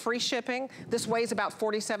because it's free shipping. This weighs about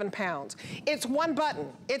 47 pounds. It's one button.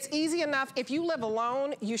 It's easy enough. If you live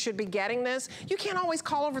alone, you should be getting this. You can't always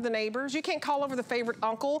call over the neighbors. You can't call over the favorite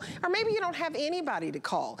uncle, or maybe you don't have anybody to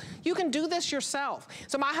call. You can do this yourself.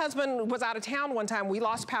 So my husband was out of town one time. We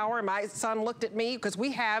lost power, and my son looked at me, because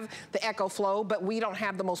we have the EcoFlow, but we don't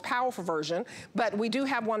have the most powerful version. But we do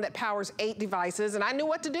have one that powers 8 devices, and I knew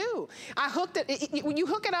what to do. I hooked it. When you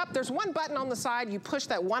hook it up, there's one button on the side. You push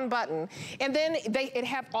that one button, and then they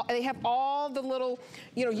have all the little,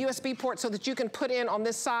 USB ports so that you can put in on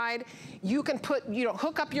this side. You can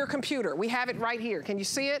hook up your computer. We have it right here. Can you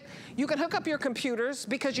see it? You can hook up your computers,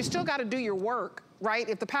 because you still got to do your work, right?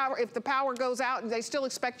 If the power goes out, they still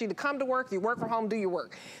expect you to come to work. You work from home, do your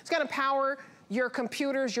work. It's going to power your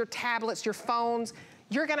computers, your tablets, your phones.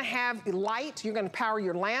 You're gonna have light, you're gonna power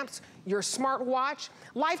your lamps, your smartwatch.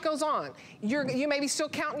 Life goes on. You may be still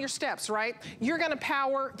counting your steps, right? You're gonna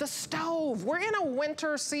power the stove. We're in a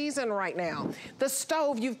winter season right now. The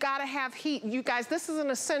stove, you've gotta have heat. You guys, this is an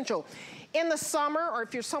essential. In the summer, or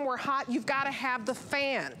if you're somewhere hot, you've gotta have the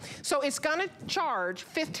fan. So it's gonna charge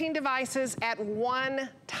 15 devices at one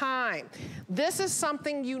time. This is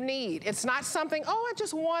something you need. It's not something, oh, I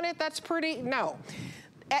just want it, that's pretty. No.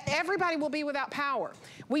 Everybody will be without power.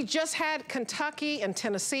 We just had Kentucky and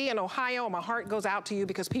Tennessee and Ohio, and my heart goes out to you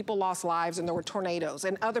because people lost lives and there were tornadoes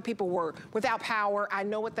and other people were without power. I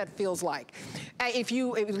know what that feels like. If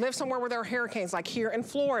you live somewhere where there are hurricanes, like here in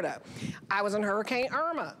Florida, I was in Hurricane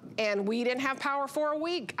Irma and we didn't have power for a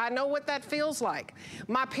week. I know what that feels like.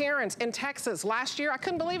 My parents in Texas last year, I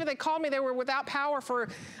couldn't believe it. They called me, they were without power for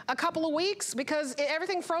a couple of weeks because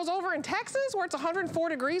everything froze over in Texas where it's 104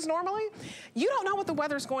 degrees normally. You don't know what the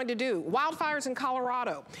weather's going to do. Wildfires in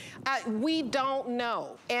Colorado. We don't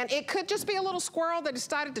know. And it could just be a little squirrel that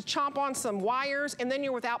decided to chomp on some wires and then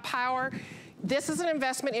you're without power. This is an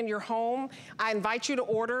investment in your home. I invite you to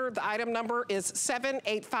order. The item number is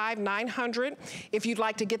 785-900. If you'd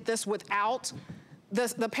like to get this without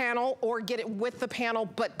the panel or get it with the panel,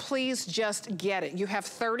 but please just get it. You have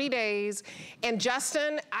 30 days. And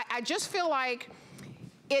Justin, I just feel like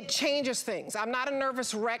it changes things. I'm not a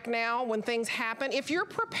nervous wreck now when things happen. If you're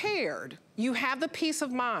prepared, you have the peace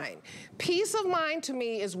of mind. Peace of mind to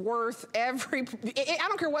me is worth I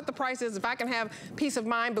don't care what the price is, if I can have peace of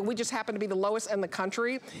mind, but we just happen to be the lowest in the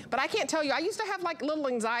country. But I can't tell you, I used to have like little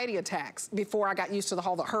anxiety attacks before I got used to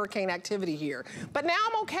all the hurricane activity here. But now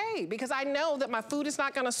I'm okay because I know that my food is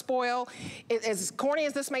not gonna spoil. As corny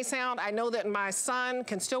as this may sound, I know that my son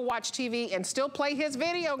can still watch TV and still play his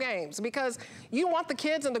video games because you want the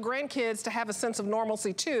kids and the grandkids to have a sense of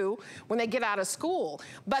normalcy too when they get out of school.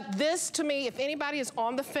 But this, to me, if anybody is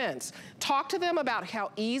on the fence, talk to them about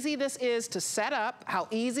how easy this is to set up, how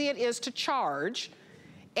easy it is to charge,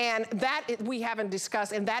 and that we haven't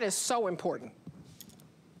discussed, and that is so important.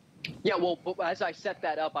 Yeah, well, as I set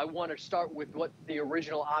that up, I want to start with what the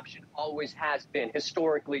original option always has been,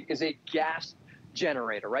 historically, is a gas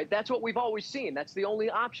generator, right? That's what we've always seen. That's the only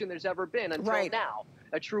option there's ever been until now.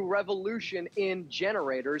 A true revolution in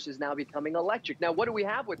generators is now becoming electric. Now, what do we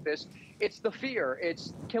have with this? It's the fear.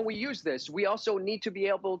 It's, can we use this? We also need to be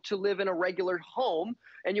able to live in a regular home,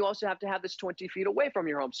 and you also have to have this 20 feet away from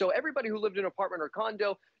your home. So everybody who lived in an apartment or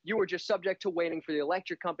condo, you were just subject to waiting for the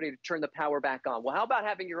electric company to turn the power back on. Well, how about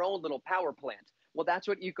having your own little power plant? Well, that's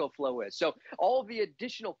what EcoFlow is. So all the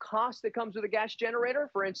additional cost that comes with a gas generator,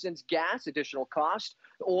 for instance, gas, additional cost,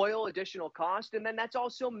 oil, additional cost, and then that's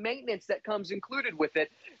also maintenance that comes included with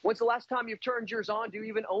it. When's the last time you've turned yours on? Do you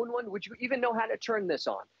even own one? Would you even know how to turn this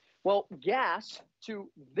on? Well, gas to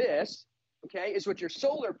this, okay, is what your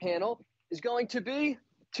solar panel is going to be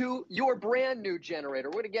to your brand new generator.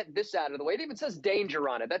 We're going to get this out of the way. It even says danger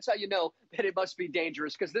on it. That's how you know that it must be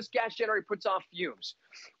dangerous, because this gas generator puts off fumes.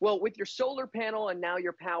 Well, with your solar panel and now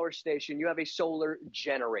your power station, you have a solar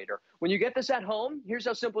generator. When you get this at home, here's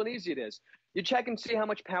how simple and easy it is. You check and see how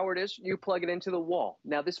much power it is. You plug it into the wall.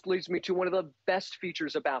 Now, this leads me to one of the best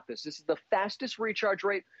features about this. This is the fastest recharge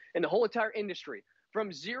rate in the whole entire industry.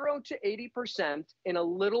 From 0 to 80% in a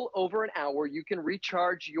little over an hour, you can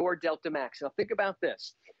recharge your Delta Max. Now, think about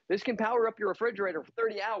this. This can power up your refrigerator for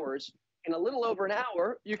 30 hours. In a little over an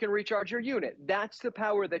hour, you can recharge your unit. That's the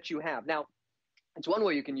power that you have. Now, it's one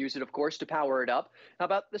way you can use it, of course, to power it up. How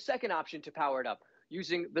about the second option to power it up?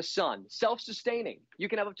 Using the sun, self-sustaining. You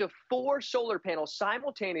can have up to 4 solar panels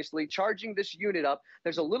simultaneously charging this unit up.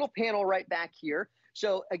 There's a little panel right back here.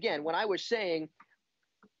 So again, when I was saying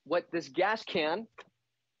what this gas can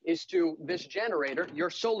is to this generator, your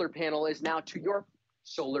solar panel is now to your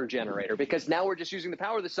solar generator, because now we're just using the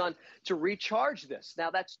power of the sun to recharge this. Now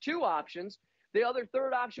that's 2 options. The other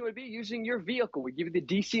third option would be using your vehicle. We give you the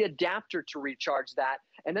DC adapter to recharge that.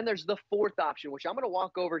 And then there's the 4th option, which I'm going to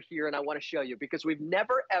walk over here and I want to show you, because we've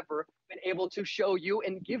never, ever been able to show you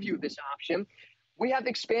and give you this option. We have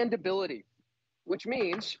expandability, which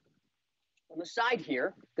means on the side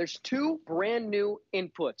here, there's 2 brand new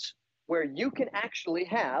inputs where you can actually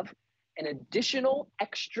have an additional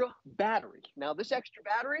extra battery. Now, this extra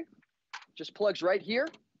battery just plugs right here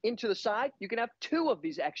into the side. You can have 2 of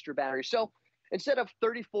these extra batteries. So instead of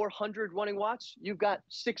 3,400 running watts, you've got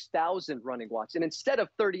 6,000 running watts. And instead of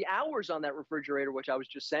 30 hours on that refrigerator, which I was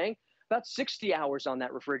just saying, about 60 hours on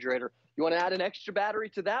that refrigerator. You want to add an extra battery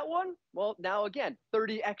to that one? Well, now again,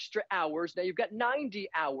 30 extra hours. Now you've got 90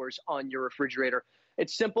 hours on your refrigerator.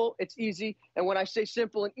 It's simple, it's easy. And when I say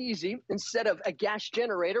simple and easy, instead of a gas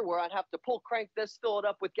generator where I'd have to crank this, fill it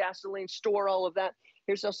up with gasoline, store all of that,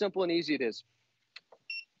 here's how simple and easy it is.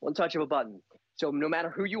 One touch of a button. So no matter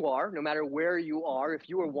who you are, no matter where you are, if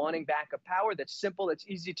you are wanting backup power that's simple, that's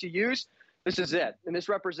easy to use, this is it. And this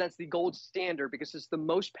represents the gold standard, because it's the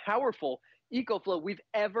most powerful EcoFlow we've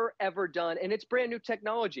ever done. And it's brand new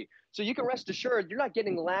technology. So you can rest assured you're not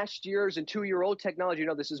getting last year's and 2-year-old technology.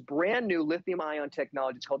 No, this is brand new lithium ion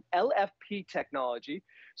technology. It's called LFP technology.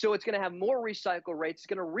 So it's going to have more recycle rates. It's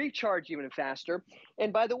going to recharge even faster.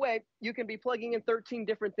 And by the way, you can be plugging in 13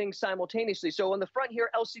 different things simultaneously. So on the front here,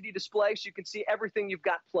 LCD display, so you can see everything you've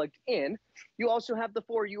got plugged in. You also have the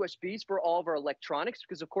 4 USBs for all of our electronics,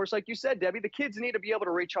 because of course, like you said, Debbie, the kids need to be able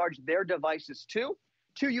to recharge their devices too.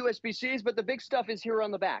 2 USB-Cs, but the big stuff is here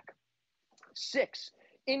on the back. 6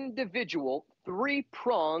 individual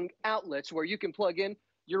 3-prong outlets where you can plug in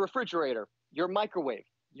your refrigerator, your microwave,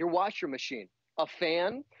 your washer machine, a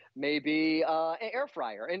fan, maybe an air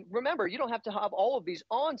fryer. And remember, you don't have to have all of these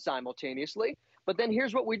on simultaneously, but then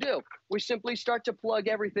here's what we do. We simply start to plug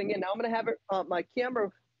everything in. Now I'm going to have my camera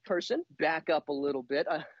person back up a little bit.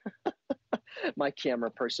 My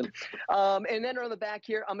camera person. And then on the back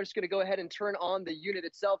here, I'm just going to go ahead and turn on the unit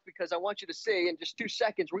itself, because I want you to see in just 2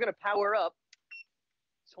 seconds, we're going to power up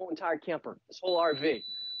this whole entire camper, this whole RV.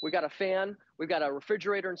 We got a fan, we've got a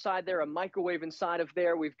refrigerator inside there, a microwave inside of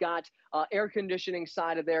there, we've got air conditioning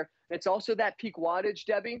inside of there. It's also that peak wattage,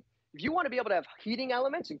 Debbie. If you want to be able to have heating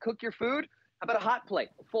elements and cook your food, how about a hot plate,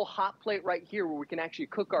 a full hot plate right here where we can actually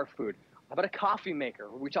cook our food? How about a coffee maker?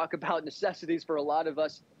 We talk about necessities for a lot of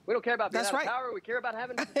us. We don't care about being out of power. We care about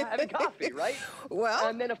having coffee, right? Well,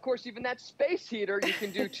 and then, of course, even that space heater you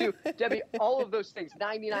can do, too. Debbie, all of those things,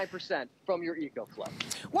 99% from your EcoFlow.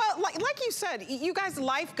 Well, like you said, you guys,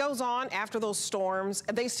 life goes on after those storms.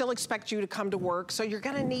 They still expect you to come to work, so you're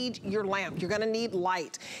going to need your lamp. You're going to need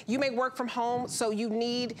light. You may work from home, so you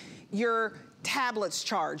need your tablets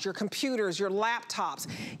charged, your computers, your laptops.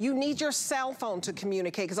 You need your cell phone to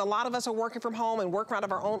communicate, because a lot of us are working from home and working out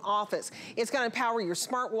of our own office. It's going to empower your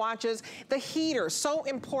smartwatches. The heater, so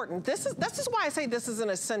important. This is why I say this is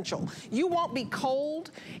an essential. You won't be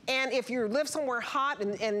cold, and if you live somewhere hot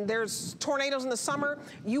and there's tornadoes in the summer,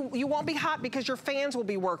 you won't be hot because your fans will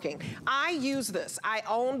be working. I use this. I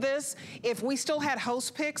own this. If we still had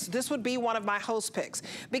host picks, this would be one of my host picks,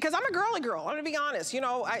 because I'm a girly girl. I'm going to be honest. You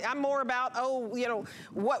know, I'm more about, you know,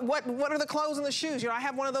 what are the clothes and the shoes? You know, I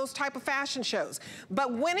have one of those type of fashion shows.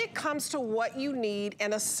 But when it comes to what you need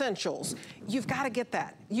and essentials, you've got to get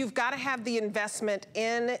that. You've got to have the investment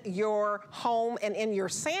in your home and in your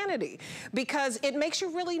sanity, because it makes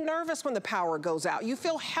you really nervous when the power goes out. You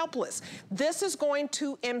feel helpless. This is going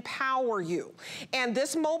to empower you. And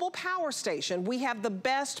this mobile power station, we have the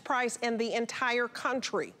best price in the entire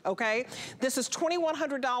country, okay? This is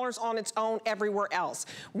 $2,100 on its own everywhere else.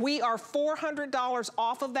 We are $400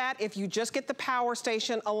 off of that if you just get the power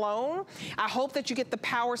station alone. I hope that you get the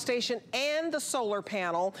power station and the solar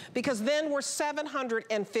panel, because then we're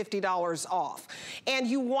 $750 off. And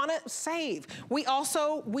you want to save.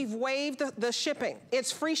 We've waived the shipping.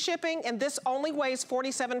 It's free shipping, and this only weighs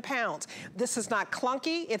 47 pounds. This is not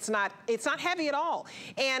clunky. It's not heavy at all.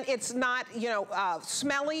 And it's not, you know,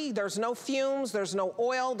 smelly. There's no fumes. There's no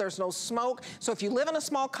oil. There's no smoke. So if you live in a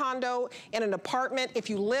small condo, in an apartment, if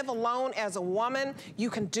you live alone as a woman, you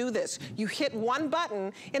can do this. You hit one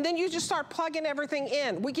button, and then you just start plugging everything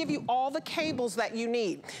in. We give you all the cables that you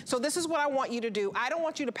need. So this is what I want you to do. I don't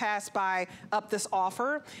want you to pass by up this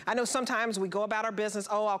offer. I know sometimes we go about our business,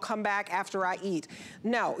 oh, I'll come back after I eat.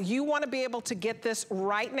 No, you want to be able to get this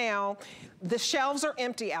right now. The shelves are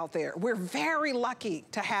empty out there. We're very lucky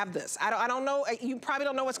to have this. I don't know, you probably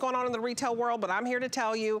don't know what's going on in the retail world, but I'm here to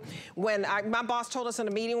tell you, when my boss told us in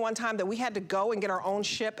a meeting one time that we had to go and get our own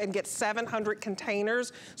ship and get 700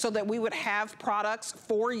 containers so that we would have products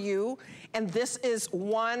for you. And this is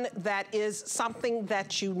one that is something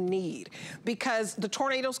that you need, because the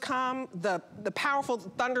tornadoes come, the powerful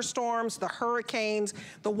thunderstorms, the hurricanes,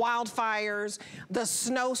 the wildfires, the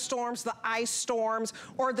snowstorms, the ice storms,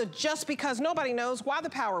 or the just because nobody knows why the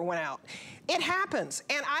power went out. It happens,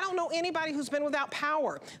 and I don't know anybody who's been without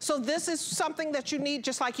power. So this is something that you need,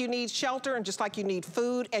 just like you need shelter and just like you need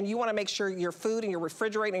food, and you want to make sure your food and your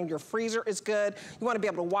refrigerator and your freezer is good. You want to be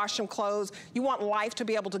able to wash some clothes. You want life to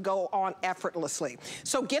be able to go on effortlessly.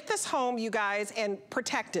 So get this home, you guys, and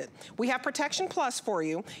protect it. We have Protection Plus for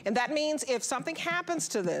you, and that means if something happens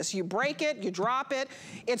to this, you break it, you drop it,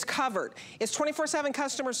 it's covered. It's 24/7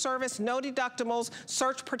 customer service, no deductibles.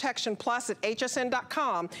 Search Protection Plus at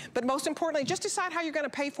hsn.com, but most importantly, just decide how you're going to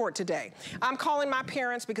pay for it today. I'm calling my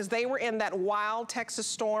parents because they were in that wild Texas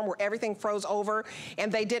storm where everything froze over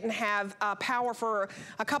and they didn't have power for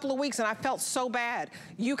a couple of weeks, and I felt so bad.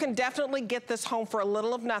 You can definitely get this home for a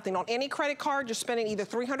little of nothing. On any credit card, you're spending either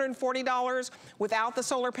 $340 without the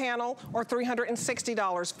solar panel or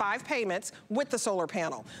 $360, 5 payments with the solar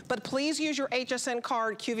panel. But please use your HSN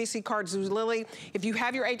card, QVC card, Zulily. If you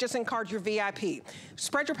have your HSN card, you're VIP.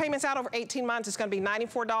 Spread your payments out over for 18 months. It's gonna be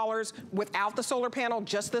 $94 without the solar panel,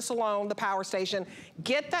 just this alone, the power station.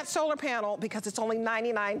 Get that solar panel because it's only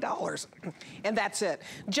 $99, and that's it.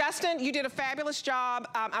 Justin, you did a fabulous job.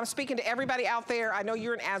 I'm speaking to everybody out there. I know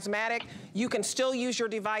you're an asthmatic. You can still use your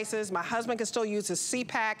devices. My husband can still use his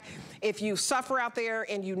CPAP. If you suffer out there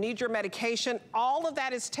and you need your medication, all of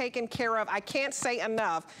that is taken care of. I can't say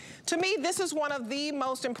enough. To me, this is one of the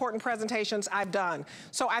most important presentations I've done.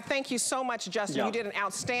 So I thank you so much, Justin. Yeah. You did an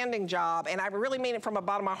outstanding job, and I really mean it from the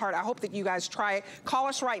bottom of my heart. I hope that you guys try it. Call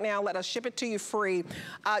us right now. Let us ship it to you free.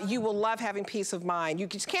 You will love having peace of mind. You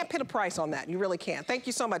just can't put a price on that. You really can't. Thank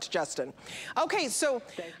you so much, Justin. Okay, so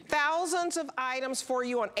thousands of items for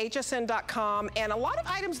you on hsn.com, and a lot of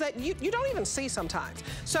items that you don't even see sometimes.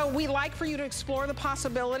 So we like for you to explore the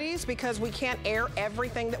possibilities because we can't air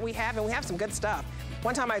everything that we have, and we have some good stuff.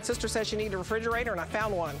 One time my sister said she needed a refrigerator, and I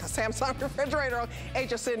found one, a Samsung refrigerator on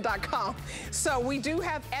hsn.com. So we do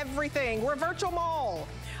have everything. We're a virtual mall.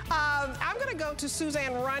 I'm gonna go to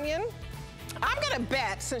Suzanne Runyon. I'm gonna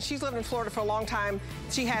bet, since she's lived in Florida for a long time,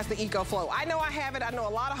 she has the EcoFlow. I know I have it, I know a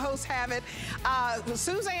lot of hosts have it.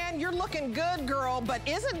 Suzanne, you're looking good, girl, but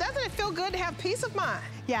doesn't it feel good to have peace of mind?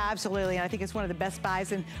 Yeah, absolutely, and I think it's one of the best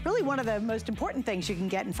buys and really one of the most important things you can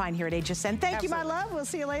get and find here at HSN. Thank you, my love. We'll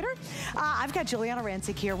see you later. I've got Juliana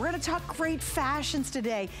Rancic here. We're gonna talk great fashions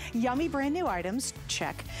today. Yummy brand new items,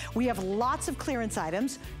 check. We have lots of clearance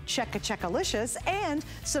items, checka-checkalicious, and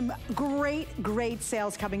some great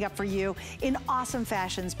sales coming up for you in awesome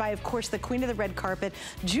fashions by, of course, the queen of the red carpet,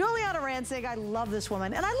 Juliana Rancic. I love this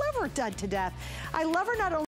woman, and I love her to death. I love her not only